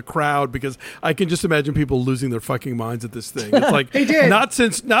again with a crowd because I can just imagine people losing their fucking minds at this thing. It's like They did. not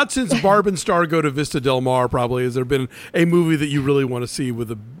since Barb and Star Go to Vista Del Mar probably has there been a movie that you really want to see with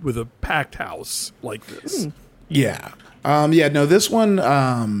a packed house like this. Yeah. No, this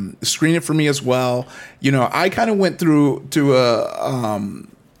one screened it for me as well. You know, I kind of went through to a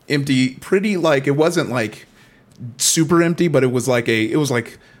empty, pretty like it wasn't like super empty, but it was like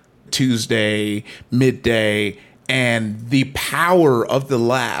Tuesday midday, and the power of the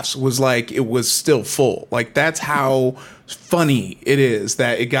laughs was like it was still full. Like that's how funny it is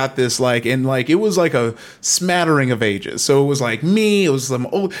that it got this like, and like it was like a smattering of ages. So it was like me, it was some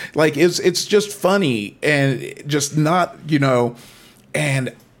old, like it's just funny and just not, you know,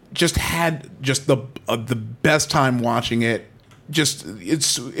 and just had just the best time watching it. Just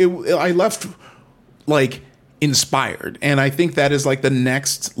I left like inspired, and I think that is like the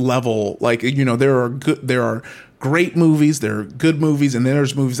next level. Like, you know, there are great movies, there are good movies, and then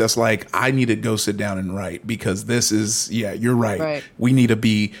there's movies that's like I need to go sit down and write because this is you're right. We need to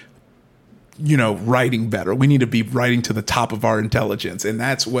be, you know, writing better. We need to be writing to the top of our intelligence, and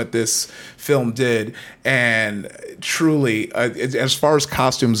that's what this film did. And truly, as far as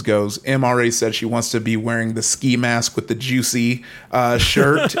costumes goes, MRA said she wants to be wearing the ski mask with the juicy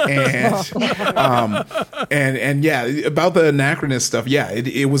shirt, and yeah, about the anachronist stuff. Yeah,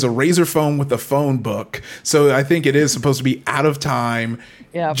 it was a razor phone with a phone book, so I think it is supposed to be out of time.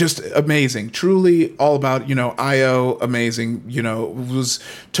 Yeah, just amazing. Truly all about, you know, Io, amazing. You know,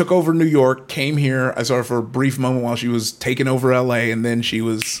 took over New York, came here. I saw her for a brief moment while she was taking over LA, and then she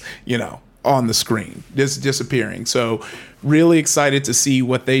was, you know, on the screen, just disappearing. So really excited to see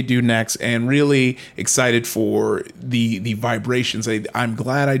what they do next, and really excited for the vibrations. I'm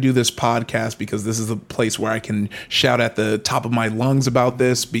glad I do this podcast because this is a place where I can shout at the top of my lungs about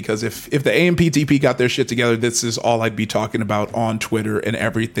this, because if the AMPTP got their shit together, this is all I'd be talking about on Twitter and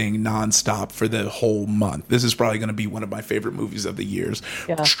everything nonstop for the whole month. This is probably going to be one of my favorite movies of the years.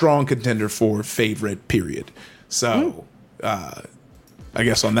 Yeah. Strong contender for favorite, period. So I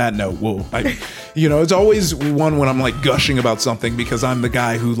guess on that note, you know, it's always one when I'm like gushing about something because I'm the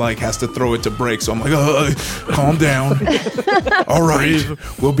guy who like has to throw it to break. So I'm like, calm down. All right,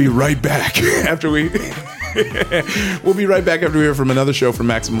 we'll be right back after we hear from another show from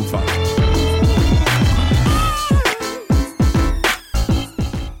Maximum Fun.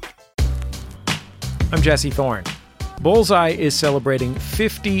 I'm Jesse Thorne. Bullseye is celebrating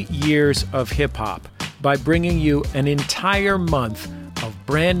 50 years of hip hop by bringing you an entire month of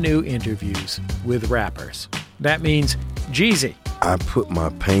brand new interviews with rappers. That means Jeezy. I put my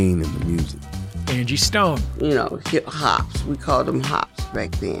pain in the music. Angie Stone. You know, hip hops. We called them hops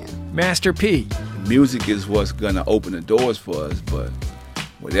back then. Master P. Music is what's gonna open the doors for us, but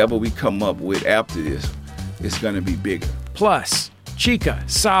whatever we come up with after this, it's gonna be bigger. Plus, Chica,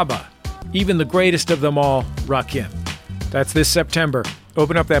 Saba, even the greatest of them all, Rakim. That's this September.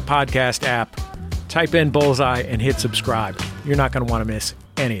 Open up that podcast app, type in Bullseye, and hit subscribe. You're not going to want to miss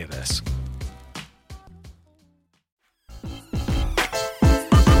any of this.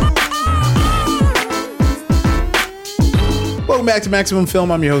 Welcome back to Maximum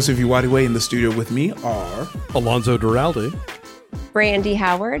Film. I'm your host, Ify Wadiway. In the studio with me are Alonzo Duralde, Brandy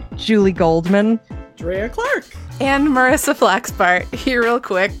Howard, Julie Goldman, Drea Clark, and Marissa Flaxbart here real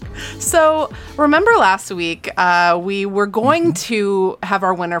quick. So remember last week, we were going to have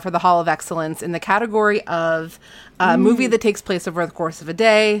our winner for the Hall of Excellence in the category of a movie that takes place over the course of a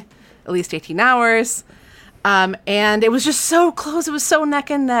day, at least 18 hours. And it was just so close. It was so neck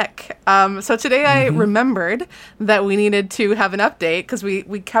and neck. So today I remembered that we needed to have an update because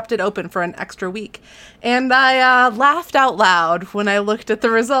we kept it open for an extra week. And I laughed out loud when I looked at the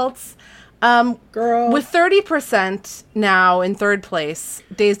results. Girl. With 30% now in third place,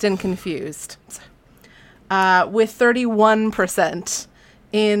 Dazed and Confused. With 31%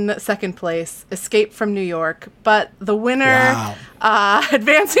 in second place, Escape from New York. But the winner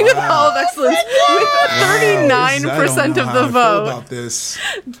advancing to the Hall of Excellence with 39% of the vote. About this.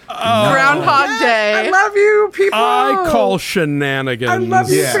 Groundhog Day. I love you, people. I call shenanigans. I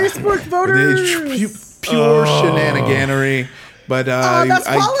love you, Facebook voters. Pure shenaniganery. But that's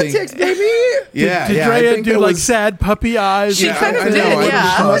I politics, think, baby. Yeah, Did I Drea think do that like was- sad puppy eyes? She kind of I did, know.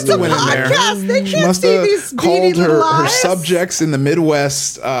 yeah. She must have went in there. Podcast. They She can't must see have these beady called little her eyes. subjects in the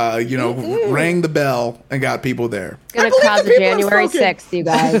Midwest, rang the bell and got people there. It's going to cause a January 6th, you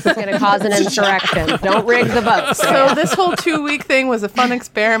guys. It's going to cause an insurrection. Don't rig the vote. So this whole 2-week thing was a fun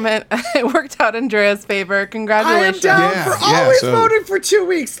experiment. It worked out in Drea's favor. I am Congratulations. down Yeah, for yeah, always so- voting for 2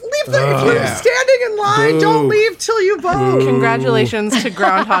 weeks. Leave the if you're Yeah. standing in line, don't Boo. leave till you vote. Congratulations to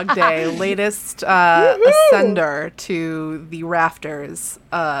Groundhog Day, latest ascender to the rafters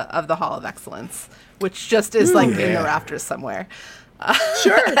of the Hall of Excellence, which just is like in the rafters somewhere.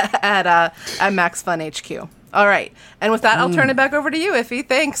 Sure. at Max Fun HQ. All right. And with that, I'll turn it back over to you, Iffy.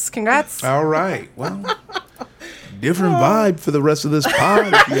 Thanks. Congrats. All right. Well, different vibe for the rest of this pod,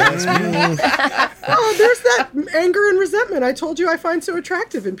 if you ask me. Oh, there's that anger and resentment I told you I find so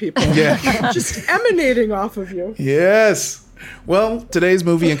attractive in people. Yeah. Just emanating off of you. Yes. Well, today's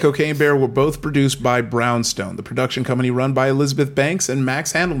movie and Cocaine Bear were both produced by Brownstone, the production company run by Elizabeth Banks and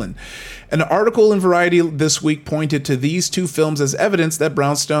Max Handelman. An article in Variety this week pointed to these two films as evidence that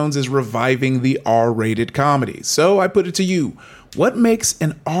Brownstone's is reviving the R-rated comedy. So I put it to you. What makes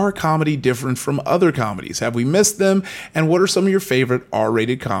an R comedy different from other comedies? Have we missed them? And what are some of your favorite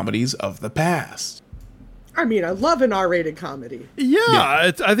R-rated comedies of the past? I mean, I love an R-rated comedy.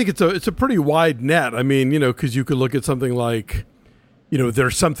 Yeah. I think it's a pretty wide net. I mean, because you could look at something like,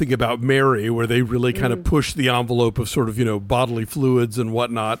 There's Something About Mary, where they really kind of push the envelope of sort of, bodily fluids and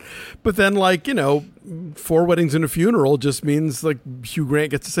whatnot. But then, like, 4 Weddings and a Funeral just means, like, Hugh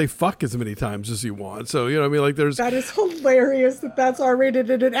Grant gets to say fuck as many times as you want. So, like, there's... That is hilarious that's R-rated,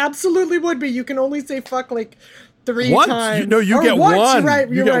 and it absolutely would be. You can only say fuck, like, 3 times. You Or get once. one. Right,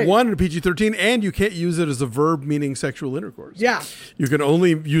 you you're get right. one in a PG-13, and you can't use it as a verb meaning sexual intercourse. Yeah. You can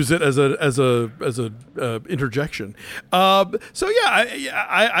only use it as a interjection. I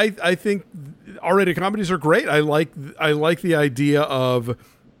think R-rated comedies are great. I like the idea of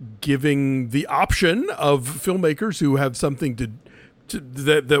giving the option of filmmakers who have something that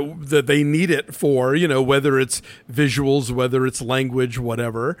they need it for, whether it's visuals, whether it's language,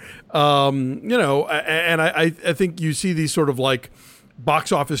 whatever. And I think you see these sort of like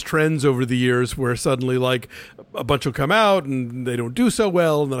box office trends over the years where suddenly like a bunch will come out and they don't do so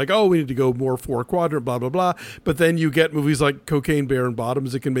well, and they're like, oh, we need to go more 4 quadrant, blah blah blah. But then you get movies like Cocaine Bear and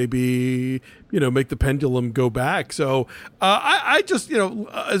Bottoms that can maybe make the pendulum go back. So I just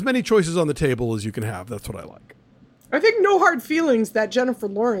as many choices on the table as you can have. That's what I like. I think No Hard Feelings, that Jennifer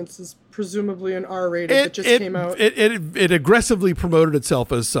Lawrence is presumably an R-rated that just came out. It aggressively promoted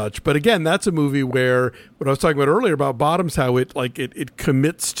itself as such. But again, that's a movie where, what I was talking about earlier about Bottoms, how it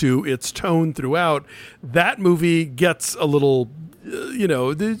commits to its tone throughout. That movie gets a little,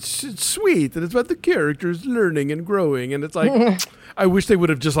 it's sweet, and it's about the characters learning and growing. And it's like, I wish they would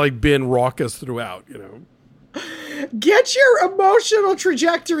have just like been raucous throughout, Get your emotional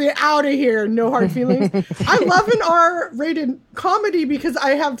trajectory out of here. No Hard Feelings. I love an R-rated comedy because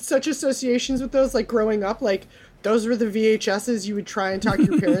I have such associations with those. Like growing up, like those were the VHSs you would try and talk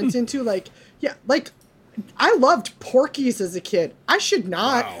your parents into. Like, yeah, like I loved Porky's as a kid. I should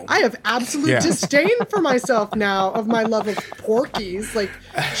not. Wow. I have absolute disdain for myself now of my love of Porky's. Like,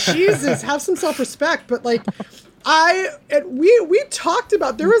 Jesus, have some self-respect. But like, we talked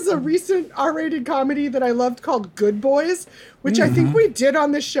about, there was a recent R-rated comedy that I loved called Good Boys, which I think we did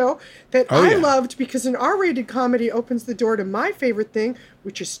on this show, that I loved because an R-rated comedy opens the door to my favorite thing,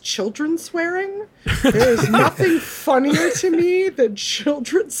 which is children swearing. There is nothing funnier to me than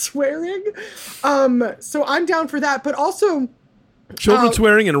children swearing. So I'm down for that, but also children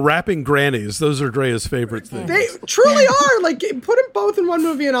swearing and rapping grannies. Those are Drea's favorite things. They truly are. Like, put them both in one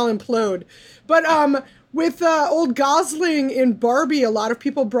movie and I'll implode. But with old Gosling in Barbie, a lot of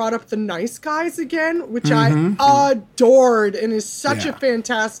people brought up The Nice Guys again, which I adored, and is such a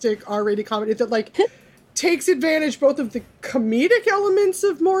fantastic R-rated comedy that like takes advantage both of the comedic elements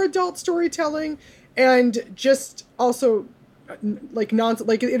of more adult storytelling and just also like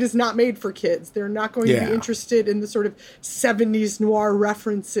it is not made for kids. They're not going to be interested in the sort of 70s noir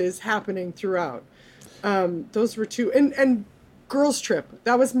references happening throughout. Those were two, and Girls Trip.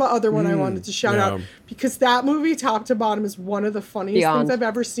 That was my other one I wanted to shout out, because that movie, top to bottom, is one of the funniest things I've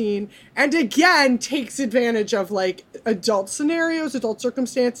ever seen. And again, takes advantage of like adult scenarios, adult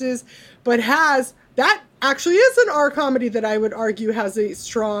circumstances, but that actually is an R comedy that I would argue has a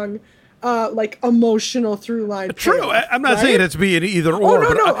strong like emotional through line. True. I'm not saying it has to be an either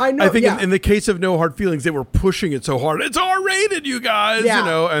or. No, I know. I think in the case of No Hard Feelings, they were pushing it so hard. It's R-rated, you guys.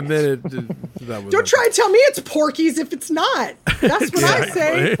 And then that was. Don't try and tell me it's Porky's if it's not. That's what I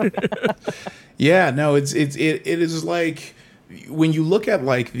say. Yeah, no, it is like when you look at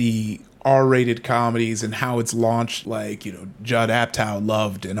like the R-rated comedies and how it's launched. Like, Judd Apatow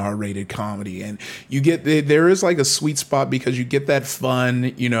loved an R-rated comedy, and you get there is like a sweet spot because you get that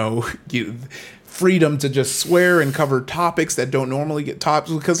fun, freedom to just swear and cover topics that don't normally get topics,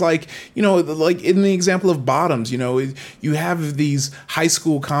 because like in the example of Bottoms, you have these high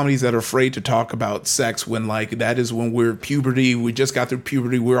school comedies that are afraid to talk about sex when like that is when we're puberty, we just got through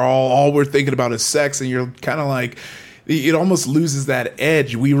puberty, we're all we're thinking about is sex, and you're kind of like, it almost loses that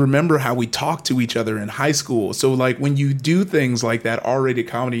edge. We remember how we talked to each other in high school. So like when you do things like that R-rated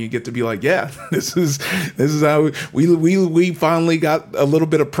comedy, you get to be like, yeah, this is how we finally got a little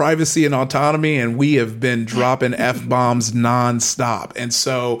bit of privacy and autonomy, and we have been dropping F-bombs nonstop. And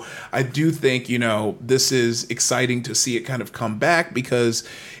so I do think, this is exciting to see it kind of come back, because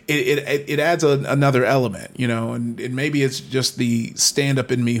it adds another element, and maybe it's just the stand-up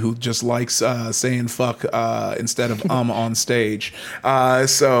in me who just likes saying fuck instead of on stage.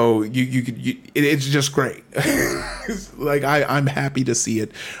 So it's just great. Like I'm happy to see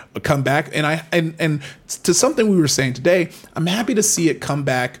it come back, and to something we were saying today, I'm happy to see it come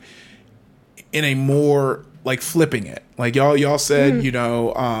back in a more like flipping it. Like y'all said,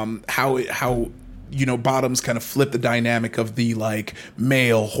 how Bottoms kind of flip the dynamic of the like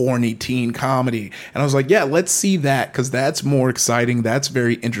male horny teen comedy. And I was like, yeah, let's see that, because that's more exciting. That's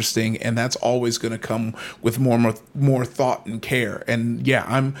very interesting. And that's always going to come with more thought and care. And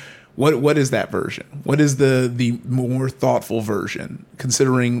yeah, what is that version? What is the more thoughtful version,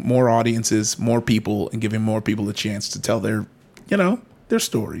 considering more audiences, more people, and giving more people a chance to tell their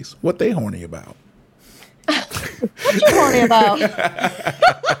stories, what they horny about. What you horny about?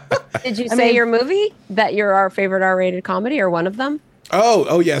 Did you say your movie that you're our favorite R-rated comedy, or one of them?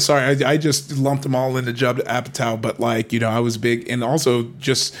 Oh yeah. Sorry, I just lumped them all into Judd Apatow, but like I was big, and also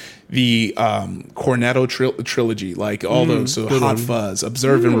just the Cornetto trilogy, like all those. So Hot Fuzz,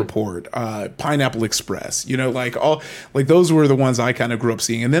 Observe and Report, Pineapple Express. Like those were the ones I kind of grew up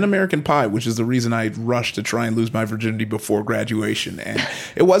seeing, and then American Pie, which is the reason I rushed to try and lose my virginity before graduation, and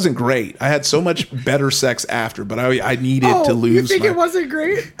it wasn't great. I had so much better sex after, but I needed to lose. You think it wasn't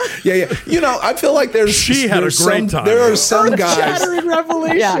great? Yeah. I feel like she had a great time. There are some guys. Shattering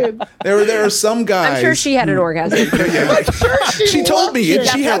revelation. Yeah. There are some guys. I'm sure she had an orgasm. I'm sure she told me, and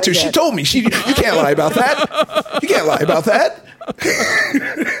she had to. She told me. You can't lie about that. You can't lie about that.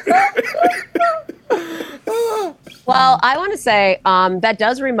 Well, I want to say that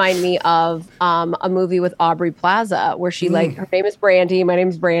does remind me of a movie with Aubrey Plaza where she her name is Brandy. My name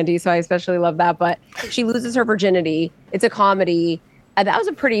is Brandy, so I especially love that. But she loses her virginity. It's a comedy. And that was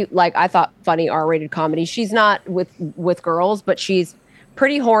a pretty, I thought, funny R-rated comedy. She's not with girls, but she's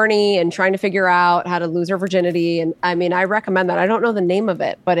pretty horny and trying to figure out how to lose her virginity. And I mean, I recommend that. I don't know the name of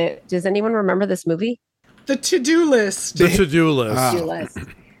it, but does anyone remember this movie? The To-Do List. The To-Do List. To-Do List.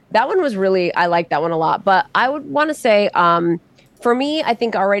 That one was I liked that one a lot. But I would want to say, for me, I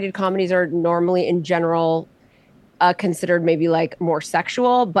think R-rated comedies are normally in general considered maybe like more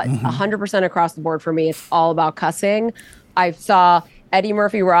sexual, but 100% across the board for me, it's all about cussing. I saw Eddie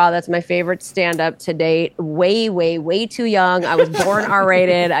Murphy Raw. That's my favorite stand-up to date. Way, way, way too young. I was born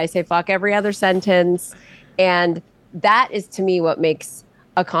R-rated. I say fuck every other sentence. And that is, to me, what makes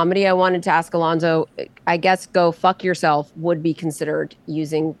a comedy. I wanted to ask Alonzo, I guess go fuck yourself would be considered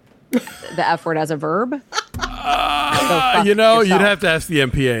using the F word as a verb? You'd have to ask the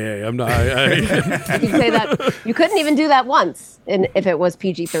MPAA. I'm not. You could say that. You couldn't even do that once, if it was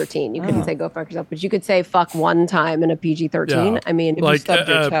PG-13. You couldn't say go fuck yourself, but you could say fuck one time in a PG-13. Yeah. I mean, if you stubbed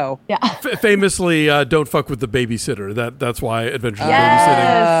your toe. Yeah. Famously, don't fuck with the babysitter. That's why Adventures in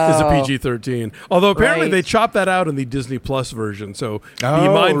Babysitting is a PG-13. Although apparently they chopped that out in the Disney Plus version. So be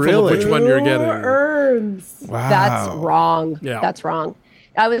mindful of which one you're getting. Wow. That's wrong. Yeah. That's wrong.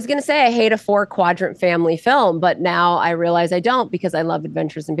 I was going to say I hate a 4-quadrant family film, but now I realize I don't, because I love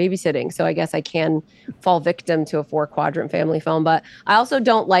Adventures in Babysitting. So I guess I can fall victim to a 4-quadrant family film. But I also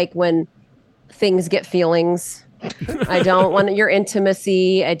don't like when things get feelings. I don't want your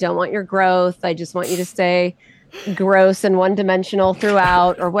intimacy. I don't want your growth. I just want you to stay gross and one-dimensional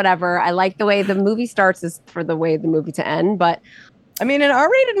throughout, or whatever. I like the way the movie starts is for the way the movie to end. But I mean, an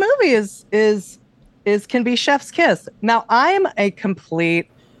R-rated movie can be chef's kiss. Now, I'm a complete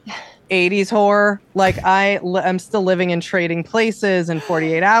 80s whore. Like, I'm still living in Trading Places and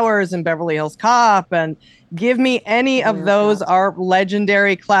 48 Hours and Beverly Hills Cop, and give me any of those are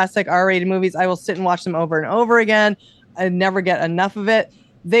legendary classic R-rated movies. I will sit and watch them over and over again. I never get enough of it.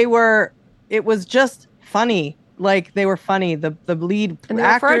 It was just funny. Like, they were funny. The lead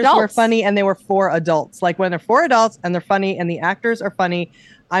actors were funny, and they were for adults. Like, when they're for adults and they're funny and the actors are funny,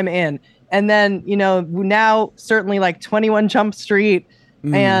 I'm in. And then, now certainly like 21 Jump Street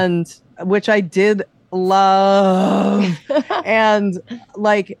and which I did love. And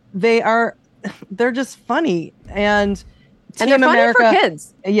like they're just funny. And they're funny for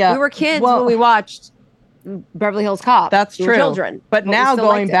kids. Yeah. We were kids when we watched Beverly Hills Cop. That's we true. were children. But now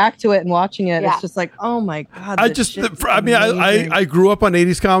going back to it and watching it, Yeah. it's just like, oh my God. I grew up on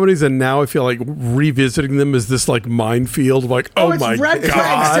 80s comedies, and now I feel like revisiting them is this like minefield. Like, oh it's my Red God.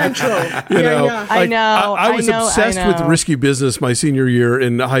 Flag Central. I know. I was obsessed with Risky Business my senior year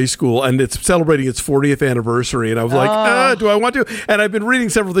in high school, and it's celebrating its 40th anniversary. And I was like, do I want to? And I've been reading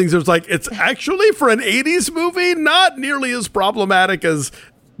several things. It was like, it's actually for an 80s movie, not nearly as problematic as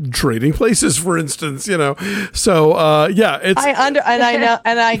Trading Places, for instance, so it's I know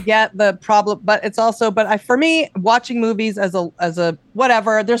and I get the problem, but it's also for me, watching movies as a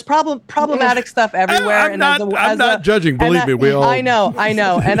whatever, there's problematic stuff everywhere. I'm not judging, believe me, we all I know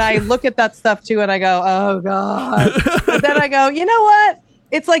and I look at that stuff too and I go, oh God. But then I go, you know what,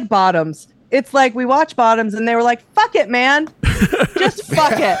 it's like Bottoms. It's like we watch Bottoms and they were like, fuck it, man. Just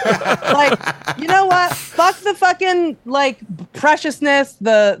fuck it. Like, you know what? Fuck the fucking like preciousness,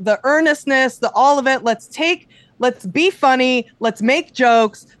 the earnestness, the all of it. Let's be funny. Let's make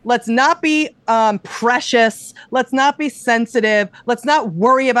jokes. Let's not be precious. Let's not be sensitive. Let's not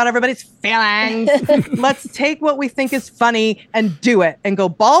worry about everybody's feelings. Let's take what we think is funny and do it and go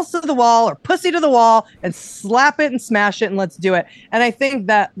balls to the wall or pussy to the wall and slap it and smash it and let's do it. And I think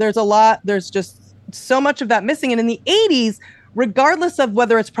that there's just so much of that missing. And in the 80s, regardless of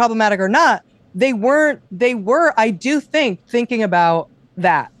whether it's problematic or not, they were, I do think, thinking about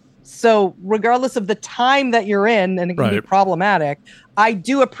that. So regardless of the time that you're in, and it can be problematic, I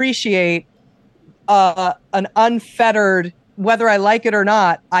do appreciate an unfettered, whether I like it or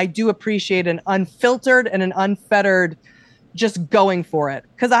not, I do appreciate an unfiltered and an unfettered just going for it.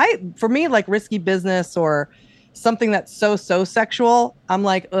 Because for me, like Risky Business or something that's so sexual, I'm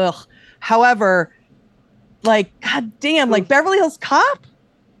like, ugh. However, like, God damn, like Beverly Hills Cop?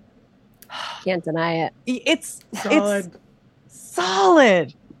 Can't deny it. It's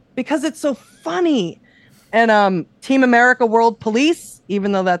solid. Because it's so funny. And Team America World Police,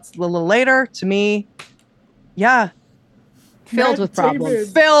 even though that's a little later, to me, filled with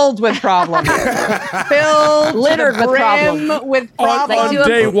problems. Littered with problems. On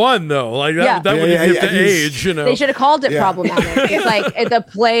day one, though, like that would give the age, They should have called it problematic.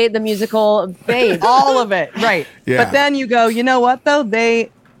 It's like the musical Babe. All of it, right? Yeah. But then you go, you know what though?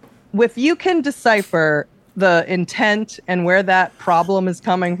 If you can decipher the intent and where that problem is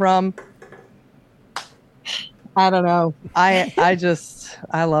coming from, I don't know. I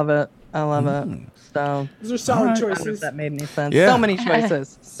love it. I love it. So those are solid choices. I don't know if that made any sense. Yeah. So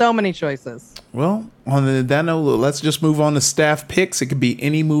many choices. Well, on that note, let's just move on to staff picks. It could be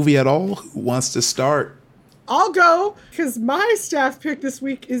any movie at all. Who wants to start? I'll go, because my staff pick this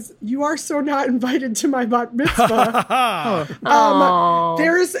week is You Are So Not Invited to My Bat Mitzvah. It's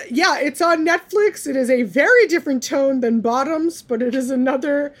on Netflix. It is a very different tone than Bottoms, but it is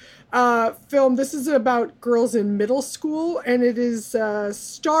another film. This is about girls in middle school, and it is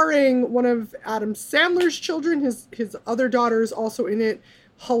starring one of Adam Sandler's children. His other daughter is also in it,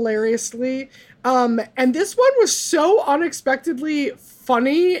 hilariously. And this one was so unexpectedly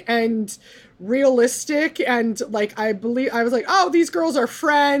funny and realistic, and like I was like, oh, these girls are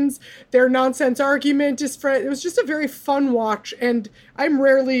friends, their nonsense argument is friend. It was just a very fun watch, and I'm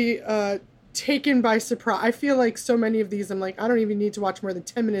rarely taken by surprise. I feel like so many of these I'm like, I don't even need to watch more than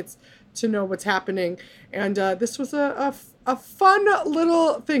 10 minutes to know what's happening, and this was a fun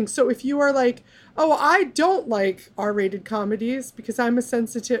little thing. So if you are like, oh, I don't like R-rated comedies because I'm a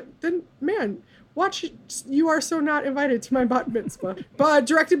sensitive, then man, watch You Are So Not Invited to My Bat Mitzvah. But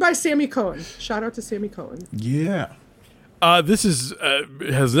directed by Sammy Cohen. Shout out to Sammy Cohen. Yeah. This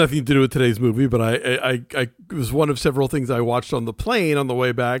has nothing to do with today's movie, but I it was one of several things I watched on the plane on the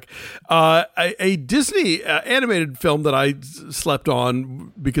way back. A Disney animated film that I slept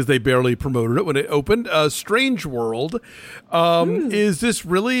on because they barely promoted it when it opened. Strange World is this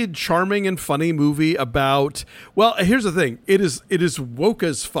really charming and funny movie about. Well, here's the thing: it is woke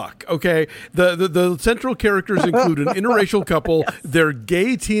as fuck. Okay, the central characters include an interracial couple, their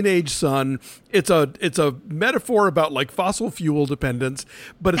gay teenage son. It's a metaphor about like fossil fuel dependence,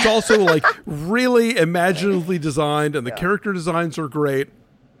 but it's also like really imaginatively designed, and the character designs are great.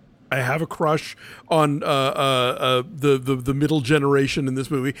 I have a crush on the middle generation in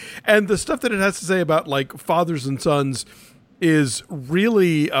this movie, and the stuff that it has to say about like fathers and sons is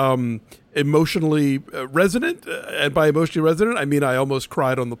really emotionally resonant. And by emotionally resonant, I mean I almost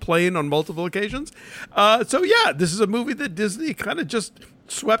cried on the plane on multiple occasions. So yeah, this is a movie that Disney kind of just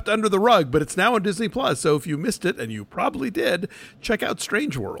swept under the rug, but it's now on Disney Plus. So if you missed it, and you probably did, check out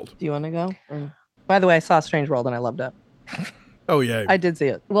Strange World. Do you want to go? By the way, I saw Strange World and I loved it. Oh yeah, I did see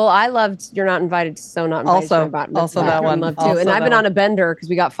it. Well, I loved You're Not Invited, So Not Invited. Also that one. Loved too. And I've been on a bender because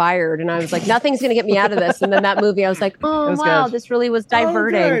we got fired, and I was like, nothing's going to get me out of this. And then that movie, I was like, oh wow, good. this really was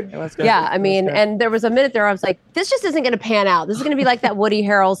diverting. It was good. Yeah, I mean, and there was a minute there I was like, this just isn't going to pan out. This is going to be like that Woody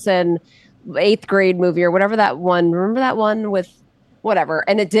Harrelson 8th grade movie or whatever that one. Remember that one with whatever?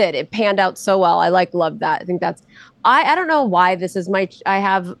 And it did. It panned out so well. I loved that. I think that's. I don't know why this is I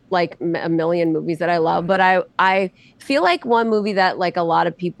have like a million movies that I love, but I feel like one movie that like a lot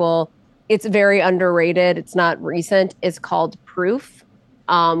of people, it's very underrated. It's not recent. Is called Proof,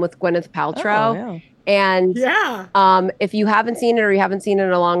 with Gwyneth Paltrow. Oh, yeah. And if you haven't seen it or you haven't seen it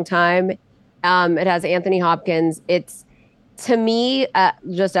in a long time, it has Anthony Hopkins. It's, to me,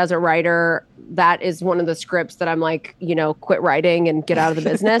 just as a writer, that is one of the scripts that I'm like, quit writing and get out of the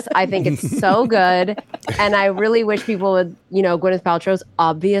business. I think it's so good. And I really wish people would, Gwyneth Paltrow's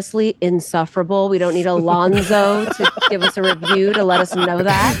obviously insufferable. We don't need Alonzo to give us a review to let us know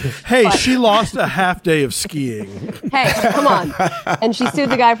that. Hey, she lost a half day of skiing. Hey, come on. And she sued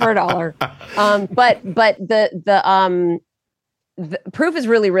the guy for $1. But the Proof is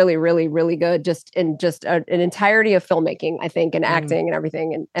really, really, really, really good. Just in an entirety of filmmaking, I think, and acting and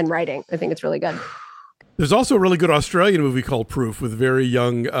everything, and writing. I think it's really good. There's also a really good Australian movie called Proof with very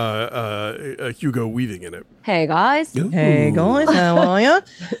young Hugo Weaving in it. Hey guys. Ooh. Hey guys, how are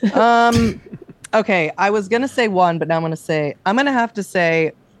you? Okay, I was gonna say one, but now I'm gonna have to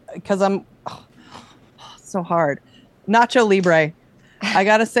say, because I'm so hard. Nacho Libre. I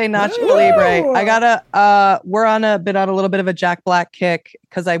gotta say Nacho Libre. I gotta we're on a little bit of a Jack Black kick,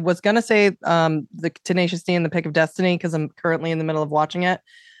 because I was gonna say the Tenacious D and the Pick of Destiny, because I'm currently in the middle of watching it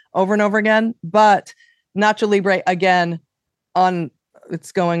over and over again. But Nacho Libre again,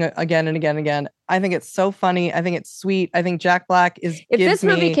 it's going again and again and again. I think it's so funny. I think it's sweet. I think Jack Black is. If this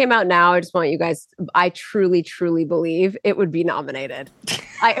movie came out now, I just want you guys. I truly, truly believe it would be nominated.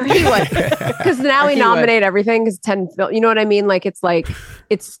 He would, because now we nominate everything because 10. You know what I mean? Like it's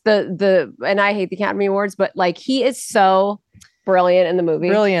the and I hate the Academy Awards, but like he is so brilliant in the movie.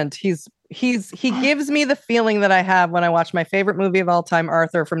 Brilliant. He gives me the feeling that I have when I watch my favorite movie of all time,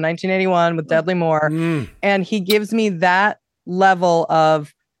 Arthur from 1981 with Dudley Moore, and he gives me that level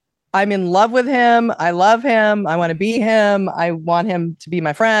of. I'm in love with him. I love him. I want to be him. I want him to be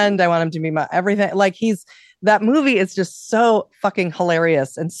my friend. I want him to be my everything. Like that movie is just so fucking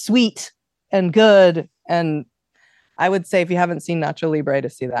hilarious and sweet and good. And I would say if you haven't seen Nacho Libre, to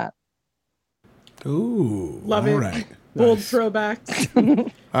see that. Ooh, love it. Right. Bold throwbacks.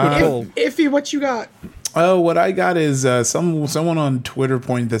 Iffy, what you got? Oh, what I got is someone on Twitter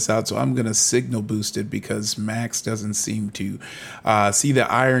pointed this out, so I'm going to signal boost it because Max doesn't seem to see the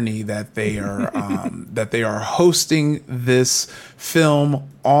irony that they are hosting this film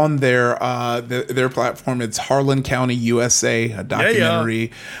on their platform. It's Harlan County, USA, a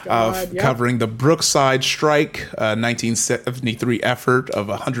documentary covering the Brookside Strike, 1973 effort of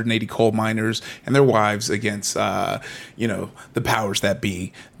 180 coal miners and their wives against the powers that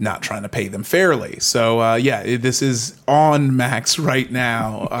be not trying to pay them fairly. So this is on Max right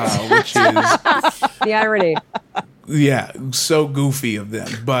now, which is the irony. Yeah, so goofy of them.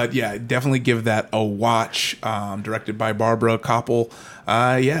 But yeah, definitely give that a watch. Directed by Barbara Koppel.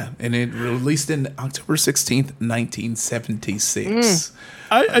 And it released in October 16th, 1976.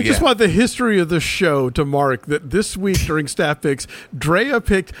 I just want the history of the show to mark that this week during Staff Picks, Drea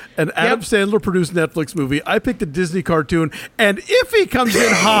picked an Adam Sandler produced Netflix movie. I picked a Disney cartoon, and Iffy comes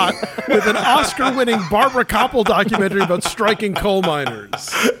in hot with an Oscar-winning Barbara Koppel documentary about striking coal miners.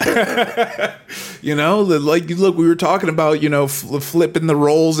 Look, we were talking about flipping the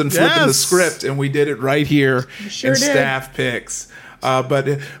roles and flipping the script, and we did it right here in Staff Picks.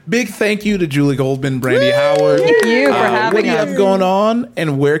 But big thank you to Julie Goldman, Brandy Howard. Thank you for having us. What do you have going on,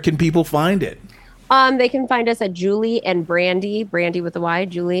 and where can people find it? They can find us at Julie and Brandy with a Y,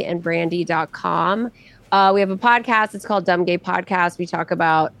 julieandbrandy.com. We have a podcast. It's called Dumb Gay Podcast. We talk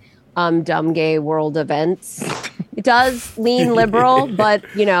about dumb gay world events. It does lean liberal, but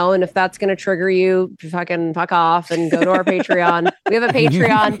and if that's going to trigger you, fucking fuck off and go to our Patreon. We have a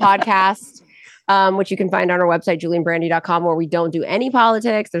Patreon podcast. Which you can find on our website, julieandbrandy.com, where we don't do any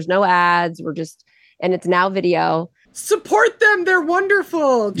politics. There's no ads. And it's now video. Support them. They're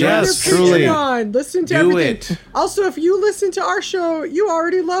wonderful. Join their truly. Patreon. Listen to everything. Also, if you listen to our show, you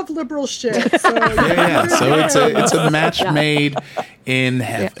already love liberal shit. So So it's a match made in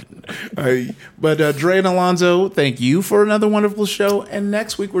heaven. But Dre and Alonzo, thank you for another wonderful show. And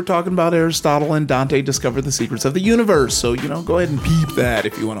next week we're talking about Aristotle and Dante discover the secrets of the universe. So, go ahead and peep that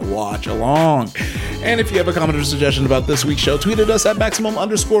if you want to watch along. And if you have a comment or suggestion about this week's show, tweet at us at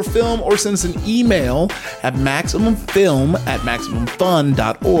Maximum_film or send us an email at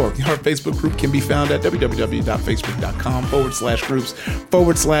MaximumFilm@MaximumFun.org. Our Facebook group can be found at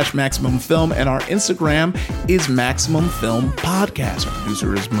www.facebook.com/groups/MaximumFilm. And our Instagram is Maximum Film Podcast. Our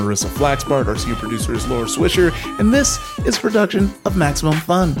producer is Marissa Flaxbart. Our senior producer is Laura Swisher. And this is a production of Maximum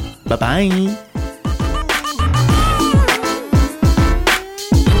Fun. Bye-bye.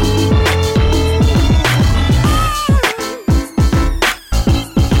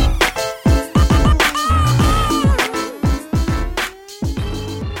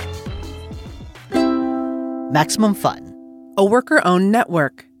 Maximum Fun, a worker-owned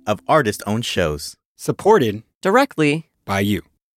network of artist-owned shows. Supported directly by you.